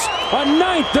West. A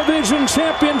 9th division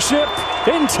championship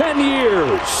in 10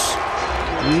 years.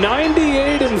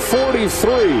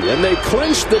 98-43, and they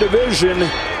clinched the division in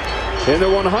the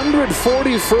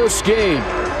 141st game.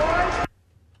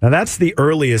 Now, that's the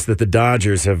earliest that the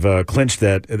Dodgers have clinched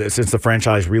that since the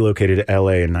franchise relocated to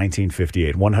L.A. in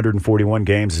 1958. 141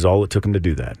 games is all it took him to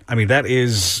do that. I mean, that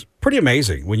is pretty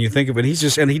amazing when you think of it. He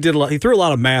threw a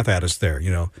lot of math at us there,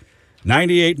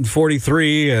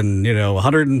 98-43 and,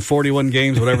 141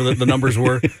 games, whatever the numbers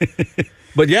were.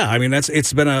 But yeah, I mean,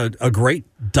 it's been a great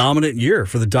dominant year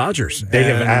for the Dodgers. They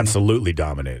have absolutely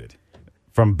dominated.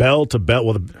 From bell to bell.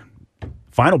 Well, the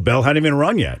final bell hadn't even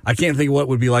run yet. I can't think of what it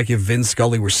would be like if Vin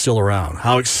Scully were still around.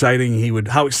 How excited he would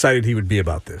be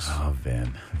about this. Oh,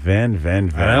 Vin. I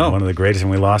know. One of the greatest, and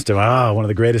we lost him. Oh, one of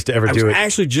the greatest to ever do it. I was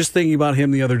actually just thinking about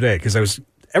him the other day because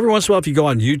every once in a while, if you go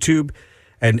on YouTube,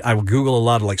 and I would Google a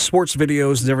lot of like sports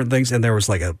videos and different things, and there was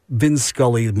like a Vin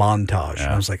Scully montage. Yeah.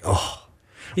 And I was like, oh,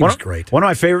 he was great. One of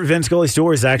my favorite Vin Scully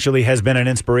stories actually has been an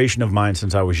inspiration of mine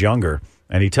since I was younger.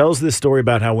 And he tells this story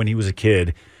about how when he was a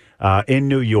kid in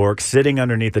New York, sitting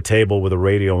underneath a table with a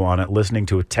radio on it, listening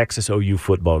to a Texas OU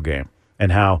football game,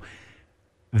 and how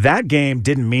that game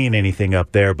didn't mean anything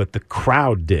up there, but the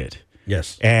crowd did.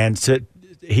 Yes. And so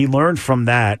he learned from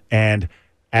that, and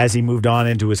as he moved on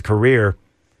into his career,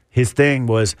 his thing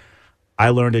was, I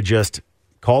learned to just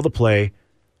call the play,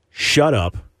 shut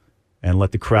up, and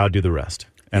let the crowd do the rest.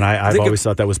 And I've always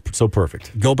thought that was so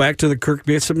perfect. Go back to the Kirk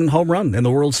Gibson home run in the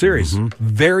World Series. Mm-hmm.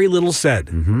 Very little said.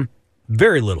 Mm-hmm.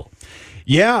 Very little.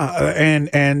 Yeah,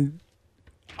 and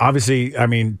obviously, I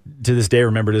mean, to this day,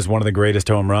 remembered as one of the greatest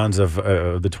home runs of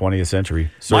the 20th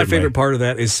century. Certainly. My favorite part of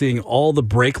that is seeing all the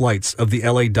brake lights of the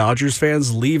L.A. Dodgers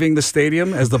fans leaving the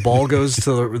stadium as the ball goes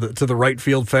to the right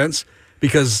field fence,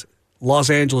 because Los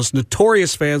Angeles,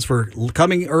 notorious fans for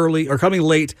coming early or coming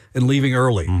late and leaving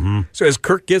early. Mm-hmm. So as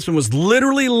Kirk Gibson was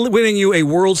literally winning you a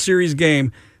World Series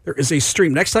game, there is a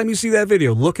stream. Next time you see that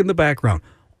video, look in the background.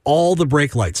 All the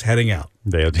brake lights heading out.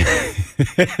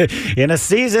 In a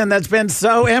season that's been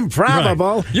so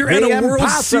improbable, right. You're at a World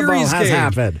Series has game.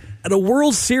 Happened. At a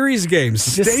World Series game,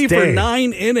 stay for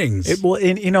 9 innings.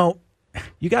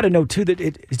 You got to know, too, that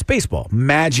it's baseball.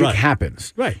 Magic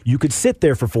happens. Right. You could sit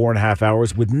there for 4.5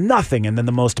 hours with nothing, and then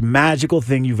the most magical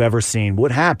thing you've ever seen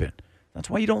would happen. That's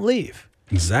why you don't leave.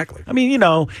 Exactly. I mean,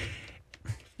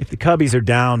 if the Cubbies are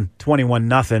down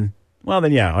 21-0, well,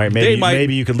 then, yeah, all right,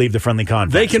 maybe you could leave the friendly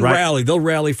confines. They can right? rally. They'll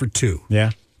rally for 2.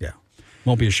 Yeah? Yeah.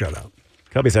 Won't be a shutout.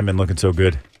 Cubbies haven't been looking so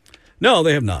good. No,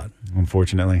 they have not.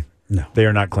 Unfortunately. No. They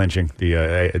are not clinching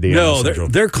the No,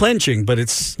 they're clenching, but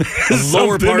it's a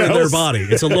lower part of their body.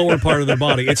 It's a lower part of their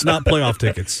body. It's not playoff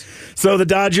tickets. So the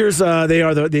Dodgers,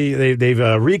 they've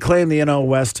reclaimed the NL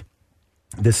West.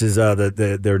 This is their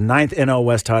 9th NL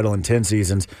West title in 10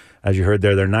 seasons. As you heard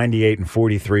there, they're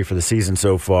 98-43 for the season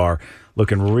so far.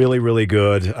 Looking really, really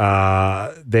good.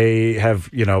 They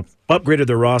have, upgraded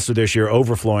their roster this year,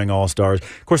 overflowing all-stars.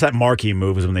 Of course, that marquee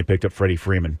move was when they picked up Freddie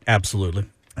Freeman. Absolutely.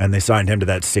 And they signed him to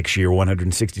that 6-year,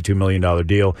 $162 million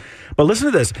deal. But listen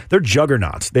to this. They're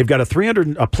juggernauts. They've got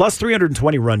a plus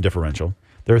 320 run differential.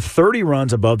 They're 30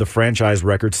 runs above the franchise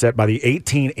record set by the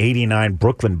 1889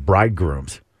 Brooklyn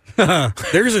Bridegrooms.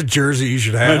 There's a jersey you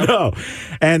should have. I know.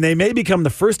 And they may become the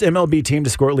first MLB team to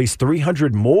score at least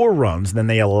 300 more runs than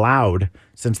they allowed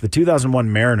since the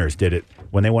 2001 Mariners did it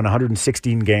when they won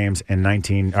 116 games in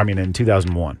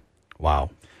 2001. Wow.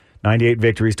 98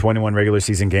 victories, 21 regular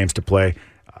season games to play.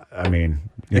 I mean,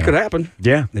 it could happen.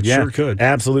 Yeah, it sure could.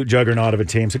 Absolute juggernaut of a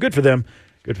team. So good for them.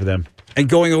 Good for them. And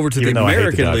going over to Even the though I hate the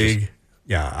American Dodgers. League,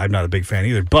 yeah, I'm not a big fan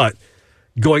either. But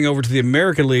going over to the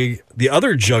American League, the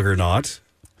other juggernaut,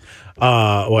 in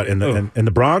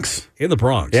the Bronx? In the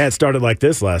Bronx. Yeah, it started like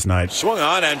this last night. Swung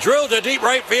on and drilled to deep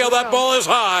right field. That ball is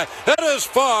high. It is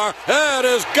far. It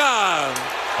is gone.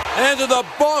 Into the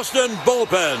Boston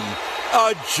bullpen.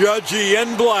 A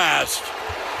Judgian blast.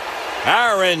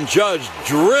 Aaron Judge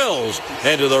drills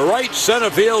into the right center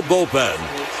field bullpen.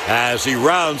 As he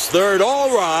rounds third,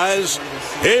 all rise.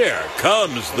 Here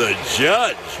comes the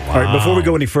Judge. All right, before we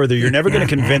go any further, you're never going to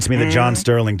convince me that John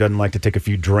Sterling doesn't like to take a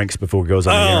few drinks before he goes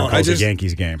on the air and calls a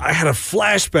Yankees game. I had a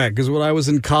flashback because when I was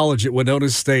in college at Winona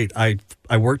State, I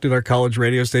worked at our college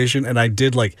radio station, and I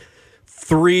did like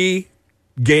 3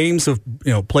 games of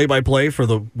play-by-play for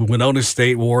the Winona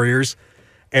State Warriors,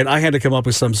 and I had to come up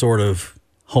with some sort of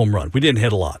home run. We didn't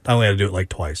hit a lot. I only had to do it like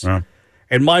twice.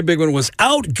 And my big one was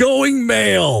outgoing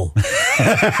mail.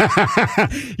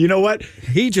 You know what?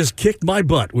 He just kicked my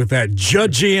butt with that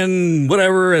Judgian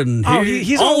whatever, and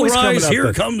he's all always rise, coming up here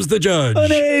with comes the Judge.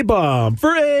 An A-bomb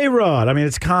for A-Rod. I mean,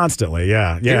 it's constantly,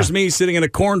 yeah. Here's me sitting in a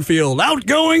cornfield,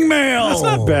 outgoing mail. That's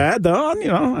not bad, though.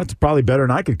 That's probably better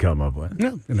than I could come up with.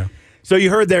 No, So you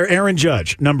heard there, Aaron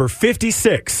Judge, number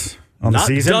 56 on the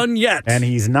season. Not done yet. And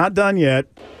he's not done yet.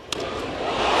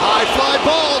 High fly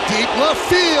ball, deep left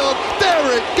field.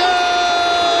 There it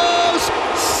goes.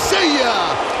 See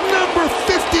ya. Number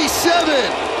 57.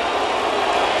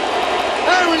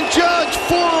 Aaron Judge,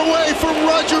 4 away from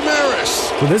Roger Maris.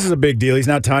 So this is a big deal. He's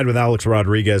now tied with Alex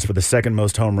Rodriguez for the second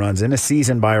most home runs in a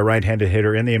season by a right-handed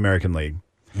hitter in the American League.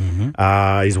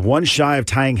 He's one shy of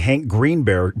tying Hank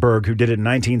Greenberg, who did it in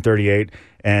 1938,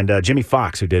 and Jimmy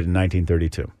Fox, who did it in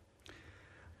 1932.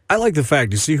 I like the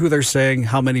fact, you see who they're saying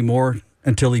how many more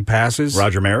until he passes?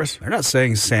 Roger Maris? They're not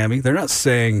saying Sammy. They're not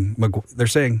saying they're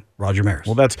saying Roger Maris.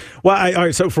 Well, all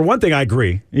right, so for one thing, I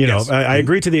agree. I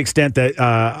agree to the extent that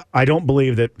I don't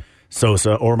believe that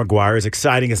Sosa or McGuire, as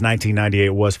exciting as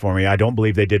 1998 was for me, I don't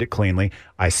believe they did it cleanly.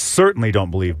 I certainly don't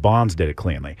believe Bonds did it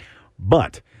cleanly.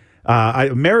 But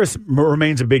Maris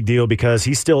remains a big deal because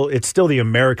it's still the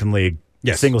American League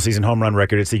single-season home run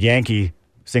record. It's the Yankee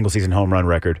single-season home run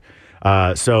record.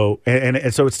 So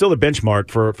it's still a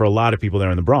benchmark for a lot of people there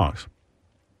in the Bronx.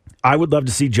 I would love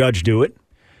to see Judge do it.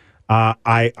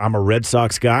 I'm a Red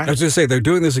Sox guy. I was going to say, they're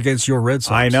doing this against your Red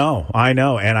Sox. I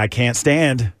know, and I can't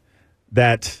stand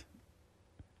that.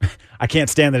 I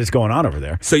can't stand that it's going on over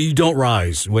there. So you don't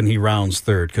rise when he rounds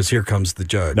third because here comes the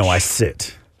Judge. No, I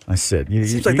sit.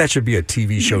 Seems like that should be a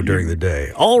TV show during the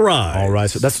day. All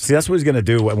rise. So that's what he's going to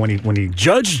do when he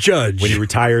Judge when he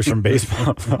retires from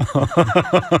baseball.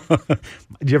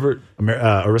 Did you ever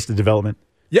Arrested Development?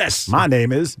 Yes. My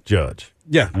name is Judge.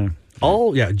 Yeah.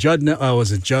 Judd.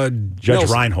 Was it Judd? Judge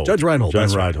Reinhold. Judge Reinhold.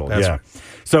 Judge Reinhold. Right.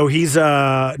 So he's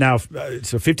now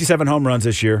 57 home runs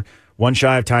this year, one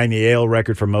shy of tying the AL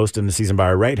record for most in the season by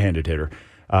a right-handed hitter.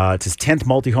 It's his 10th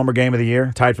multi-homer game of the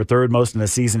year, tied for third most in the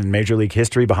season in Major League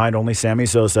history, behind only Sammy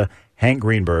Sosa, Hank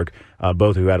Greenberg,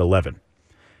 both who had 11.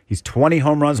 He's 20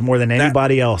 home runs more than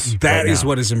anybody else. That is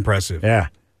what is impressive. Yeah.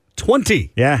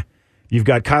 20. Yeah. You've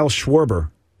got Kyle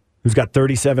Schwarber, who's got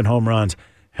 37 home runs.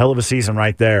 Hell of a season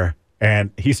right there.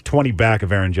 And he's 20 back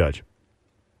of Aaron Judge.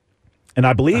 And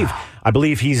I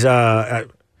believe he's, if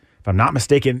I'm not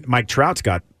mistaken, Mike Trout's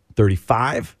got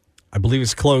 35. I believe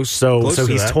it's close. So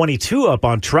he's 22 up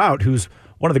on Trout, who's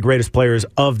one of the greatest players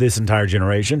of this entire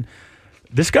generation.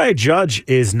 This guy, Judge,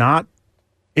 is not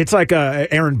 – it's like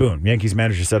Aaron Boone, Yankees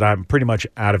manager, said, I'm pretty much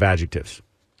out of adjectives.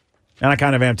 And I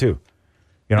kind of am too.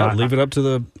 Leave it up to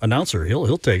the announcer.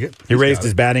 He'll take it. He raised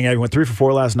his batting average. He went 3 for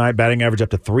 4 last night, batting average up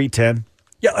to 310.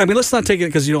 Yeah, I mean, let's not take it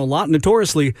because,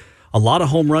 notoriously, a lot of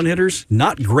home run hitters,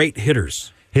 not great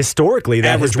hitters. Historically,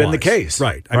 that has been the case.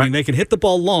 Right. I mean, they can hit the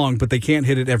ball long, but they can't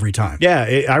hit it every time.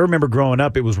 Yeah, I remember growing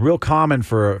up, it was real common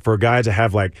for guys to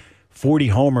have like 40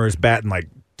 homers batting like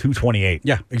 228.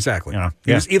 Yeah, exactly.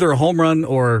 It was either a home run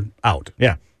or out.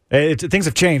 Yeah. Things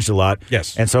have changed a lot.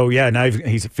 Yes. And so, now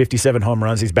he's 57 home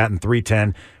runs. He's batting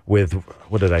 310 with,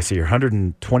 what did I see here,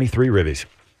 123 ribbies.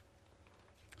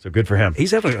 So good for him.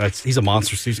 He's a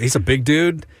monster season. He's a big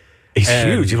dude. He's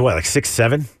huge. He's what, like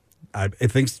 6'7"? I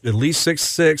think at least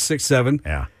 6'6", 6'7".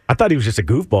 Yeah. I thought he was just a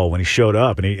goofball when he showed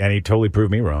up, and he totally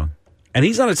proved me wrong. And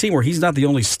he's on a team where he's not the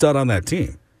only stud on that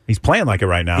team. He's playing like it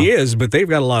right now. He is, but they've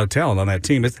got a lot of talent on that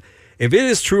team. If it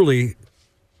is truly,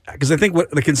 because I think what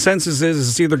the consensus is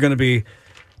it's either going to be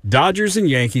Dodgers and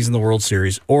Yankees in the World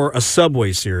Series or a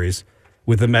Subway Series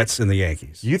with the Mets and the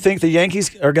Yankees. You think the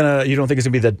Yankees are going to – you don't think it's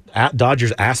going to be the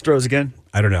Dodgers-Astros again?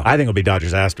 I don't know. I think it'll be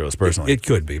Dodgers-Astros, personally. It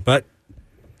could be, but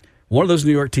one of those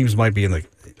New York teams might be in the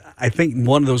 – I think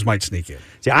one of those might sneak in.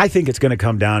 See, I think it's going to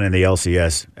come down in the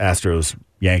LCS,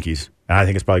 Astros-Yankees. And I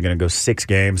think it's probably going to go 6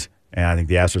 games, and I think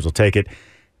the Astros will take it.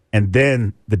 And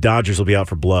then the Dodgers will be out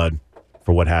for blood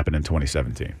for what happened in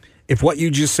 2017. If what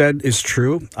you just said is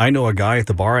true, I know a guy at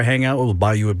the bar I hang out with will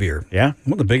buy you a beer. Yeah?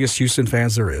 One of the biggest Houston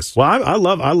fans there is. Well, I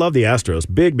love the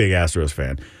Astros. Big Astros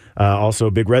fan. Also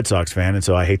a big Red Sox fan, and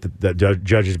so I hate that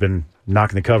Judge has been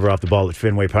knocking the cover off the ball at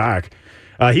Fenway Park.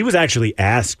 He was actually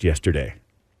asked yesterday.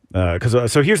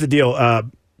 So here's the deal.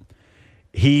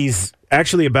 He's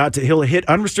actually he'll hit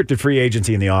unrestricted free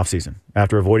agency in the offseason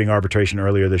after avoiding arbitration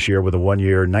earlier this year with a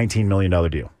 1-year, $19 million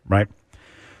deal, right?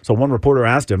 So one reporter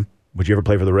asked him, would you ever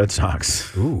play for the Red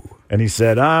Sox? Ooh. And he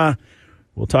said,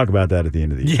 we'll talk about that at the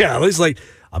end of the year. Yeah, he's like,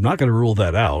 I'm not going to rule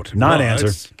that out.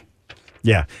 Non-answer.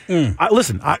 Yeah.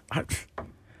 Listen,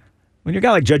 when you're a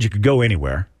guy like Judge, you could go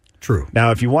anywhere. True.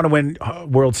 Now, if you want to win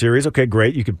World Series, okay,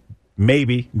 great. You could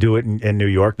maybe do it in New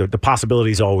York. The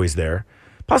possibility is always there.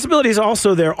 Possibility is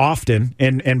also there often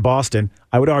in Boston.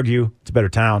 I would argue it's a better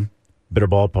town, better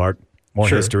ballpark, more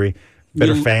history,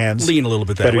 better fans. Lean a little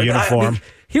bit that better way. uniform.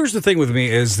 Here's the thing with me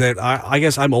is that I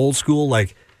guess I'm old school.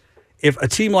 Like, if a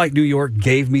team like New York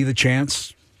gave me the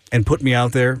chance and put me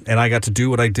out there and I got to do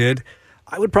what I did,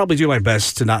 I would probably do my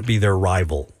best to not be their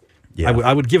rival. Yeah.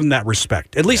 I would give them that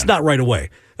respect, at least not right away.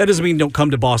 That doesn't mean don't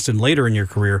come to Boston later in your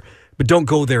career, but don't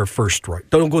go there first. Right?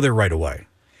 Don't go there right away.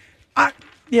 I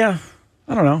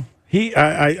don't know.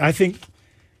 I think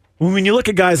when you look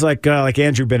at guys like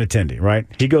Andrew Benintendi, right?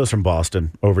 He goes from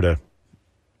Boston over to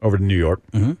New York.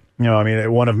 Mm-hmm. You know, I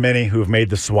mean, one of many who have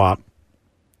made the swap.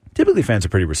 Typically, fans are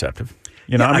pretty receptive.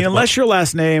 You know, unless your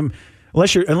last name,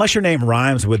 unless your name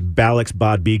rhymes with Balix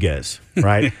Bodbiguez,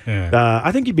 right?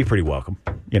 I think you'd be pretty welcome.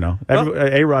 You know,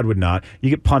 A-Rod would not.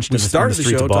 You get punched in the streets the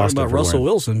show of Boston talking about Russell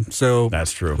Wilson, so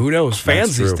that's true. Who knows?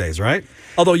 Fans these days, right?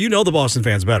 Although you know the Boston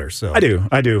fans better, so I do.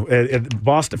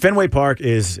 Boston Fenway Park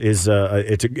is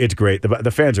it's great.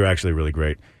 The fans are actually really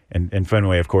great, and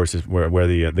Fenway, of course, is where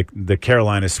the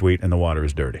Carolina is sweet and the water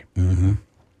is dirty. Mm-hmm.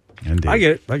 Indeed. I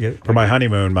get it. For my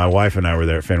honeymoon, my wife and I were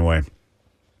there at Fenway.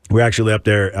 We're actually up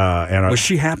there. And was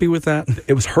she happy with that?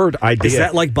 It was her idea. Is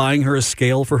that like buying her a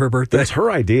scale for her birthday? It's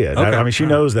her idea. Okay. I mean, she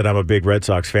knows that I'm a big Red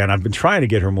Sox fan. I've been trying to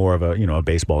get her more of a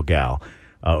baseball gal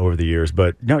over the years,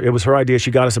 but no, it was her idea.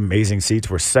 She got us amazing seats.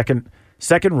 We're second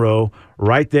row,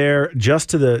 right there, just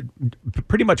to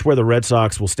pretty much where the Red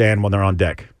Sox will stand when they're on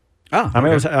deck. Oh, okay. I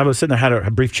mean, I was sitting there, had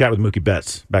a brief chat with Mookie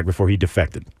Betts back before he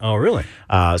defected. Oh, really?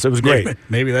 So it was great.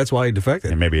 Maybe that's why he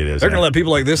defected. And maybe it is. They're going to let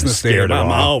people like this in the stadium.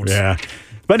 I'm out. Yeah.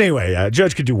 But anyway,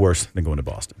 Judge could do worse than going to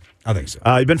Boston. I think so.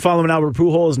 You've been following Albert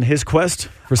Pujols and his quest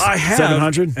for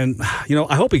 700? And,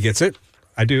 I hope he gets it.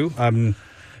 I do.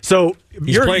 So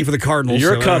he's playing for the Cardinals.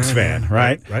 You're a Cubs fan,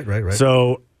 right? Right.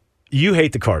 So you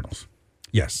hate the Cardinals.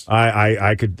 Yes.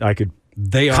 I could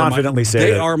confidently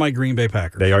say they are my Green Bay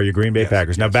Packers. They are your Green Bay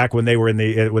Packers. Now, back when they were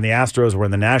when the Astros were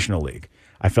in the National League,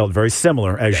 I felt very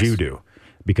similar as you do,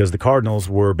 because the Cardinals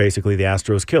were basically the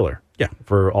Astros killer. Yeah.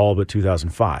 For all but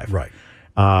 2005. Right.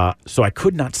 So I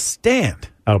could not stand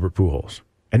Albert Pujols,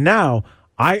 and now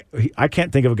I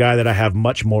can't think of a guy that I have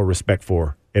much more respect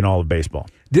for in all of baseball.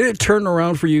 Did it turn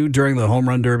around for you during the home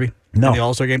run derby? No. In the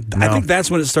All-Star game? No. I think that's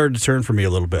when it started to turn for me a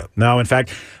little bit. No, in fact,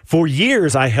 for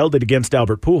years I held it against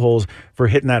Albert Pujols for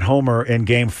hitting that homer in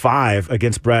Game 5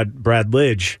 against Brad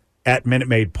Lidge at Minute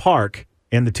Maid Park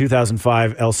in the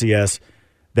 2005 LCS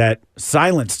that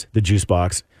silenced the juice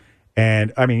box.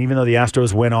 And, I mean, even though the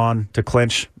Astros went on to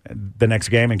clinch the next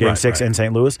game in Game 6 in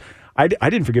St. Louis, I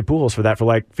didn't forgive Pujols for that for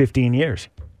like 15 years.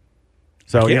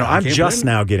 So, I'm just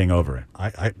now getting over it.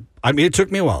 I mean, it took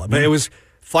me a while. But it was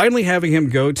finally having him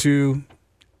go to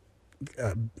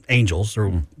Angels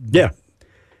and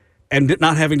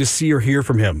not having to see or hear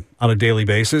from him on a daily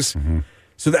basis. Mm-hmm.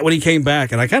 So that when he came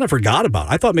back, and I kind of forgot about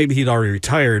it. I thought maybe he'd already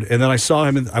retired. And then I saw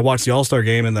him, and I watched the All-Star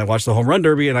game, and I watched the home run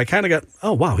derby, and I kind of got,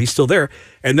 oh, wow, he's still there.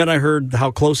 And then I heard how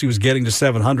close he was getting to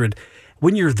 700.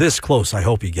 when you're this close, I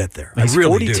hope you get there. He's I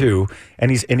really 42, do. and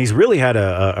he's really had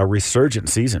a resurgent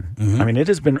season. I mean, it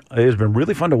has been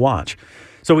really fun to watch.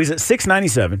 So he's at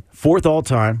 697, fourth all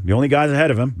time. The only guys ahead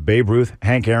of him: Babe Ruth,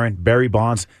 Hank Aaron, Barry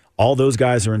Bonds. All those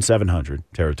guys are in 700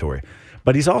 territory.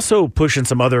 But he's also pushing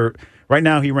some other. Right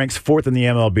now, he ranks fourth in the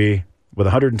MLB with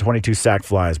 122 sac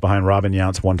flies behind Robin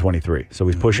Yount's 123. So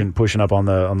he's pushing up on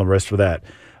the list for that.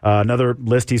 Another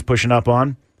list he's pushing up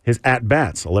on, his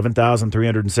at-bats,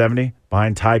 11,370,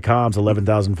 behind Ty Cobb's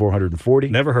 11,440.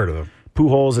 Never heard of him.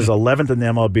 Pujols is 11th in the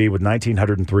MLB with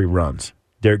 1,903 runs.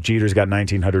 Derek Jeter's got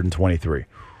 1,923.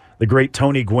 The great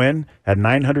Tony Gwynn had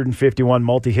 951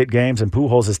 multi-hit games, and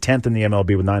Pujols is 10th in the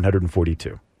MLB with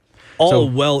 942. All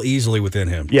well easily within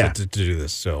him Yeah. to do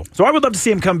this. So I would love to see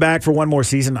him come back for one more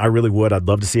season. I really would. I'd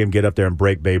love to see him get up there and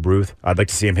break Babe Ruth. I'd like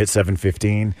to see him hit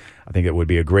 715. I think it would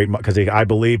be a great, because I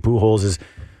believe Pujols has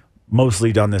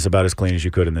mostly done this about as clean as you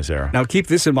could in this era. now keep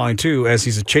this in mind, too, as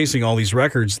he's chasing all these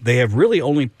records, they have really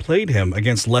only played him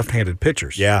against left-handed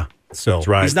pitchers. Yeah, So that's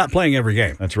right. he's not playing every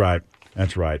game. That's right.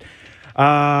 That's right.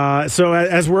 So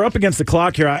as we're up against the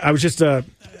clock here, I was just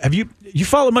have you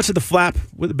followed much of the flap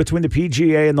between the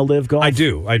PGA and the Live Golf? I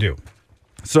do.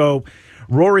 So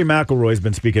Rory McIlroy's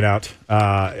been speaking out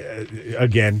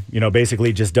again,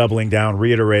 basically just doubling down,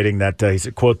 reiterating that he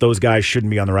said, quote, those guys shouldn't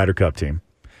be on the Ryder Cup team.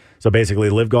 So basically,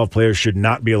 Live Golf players should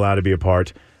not be allowed to be a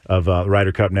part of the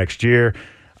Ryder Cup next year.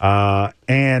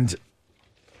 And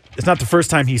it's not the first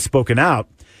time he's spoken out,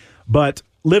 but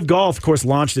Live Golf, of course,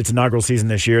 launched its inaugural season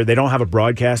this year. They don't have a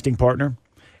broadcasting partner.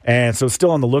 And so still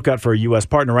on the lookout for a U.S.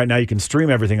 partner. Right now you can stream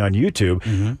everything on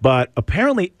YouTube. But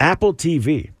apparently Apple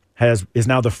TV is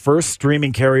now the first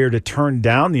streaming carrier to turn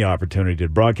down the opportunity to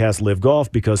broadcast Live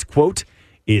Golf because, quote,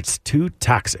 it's too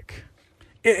toxic.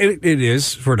 It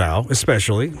is for now,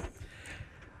 especially.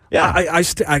 Yeah.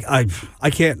 I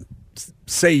can't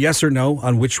say yes or no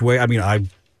on which way. I mean,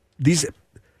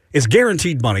 it's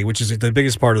guaranteed money, which is the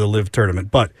biggest part of the Live tournament.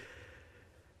 But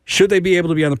should they be able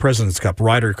to be on the President's Cup,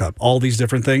 Ryder Cup, all these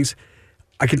different things?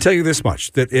 I can tell you this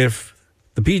much, that if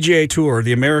the PGA Tour,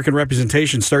 the American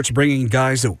representation, starts bringing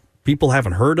guys that people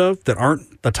haven't heard of, that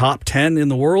aren't the top 10 in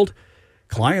the world,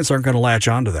 clients aren't going to latch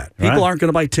onto that. People aren't going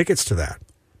to buy tickets to that.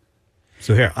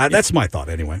 So here, that's my thought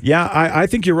anyway. Yeah, I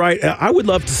think you're right. I would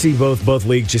love to see both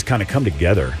leagues just kind of come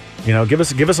together. Give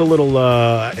us a little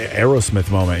Aerosmith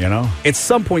moment. At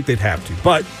some point they'd have to,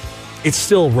 but it's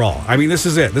still raw. I mean, this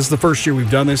is it. This is the first year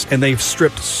we've done this, and they've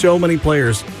stripped so many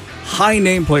players,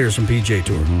 high-name players from PGA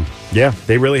Tour. Yeah,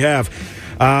 they really have.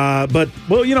 But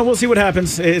we'll see what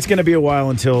happens. It's going to be a while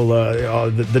until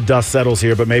the dust settles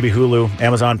here. But maybe Hulu,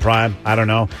 Amazon Prime, I don't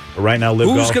know. But right now, Live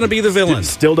Golf, who's going to be the villain?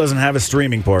 Still doesn't have a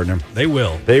streaming partner. They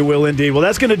will. They will indeed. Well,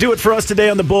 that's going to do it for us today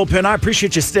on the Bullpen. I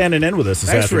appreciate you standing in with us this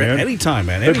afternoon. Anytime,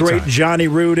 man. The great Johnny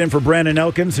Rood in for Brandon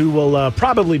Elkins, who will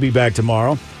probably be back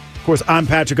tomorrow. Of course, I'm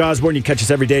Patrick Osborne. You can catch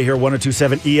us every day here at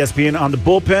 102.7 ESPN on the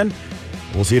Bullpen.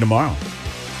 We'll see you tomorrow.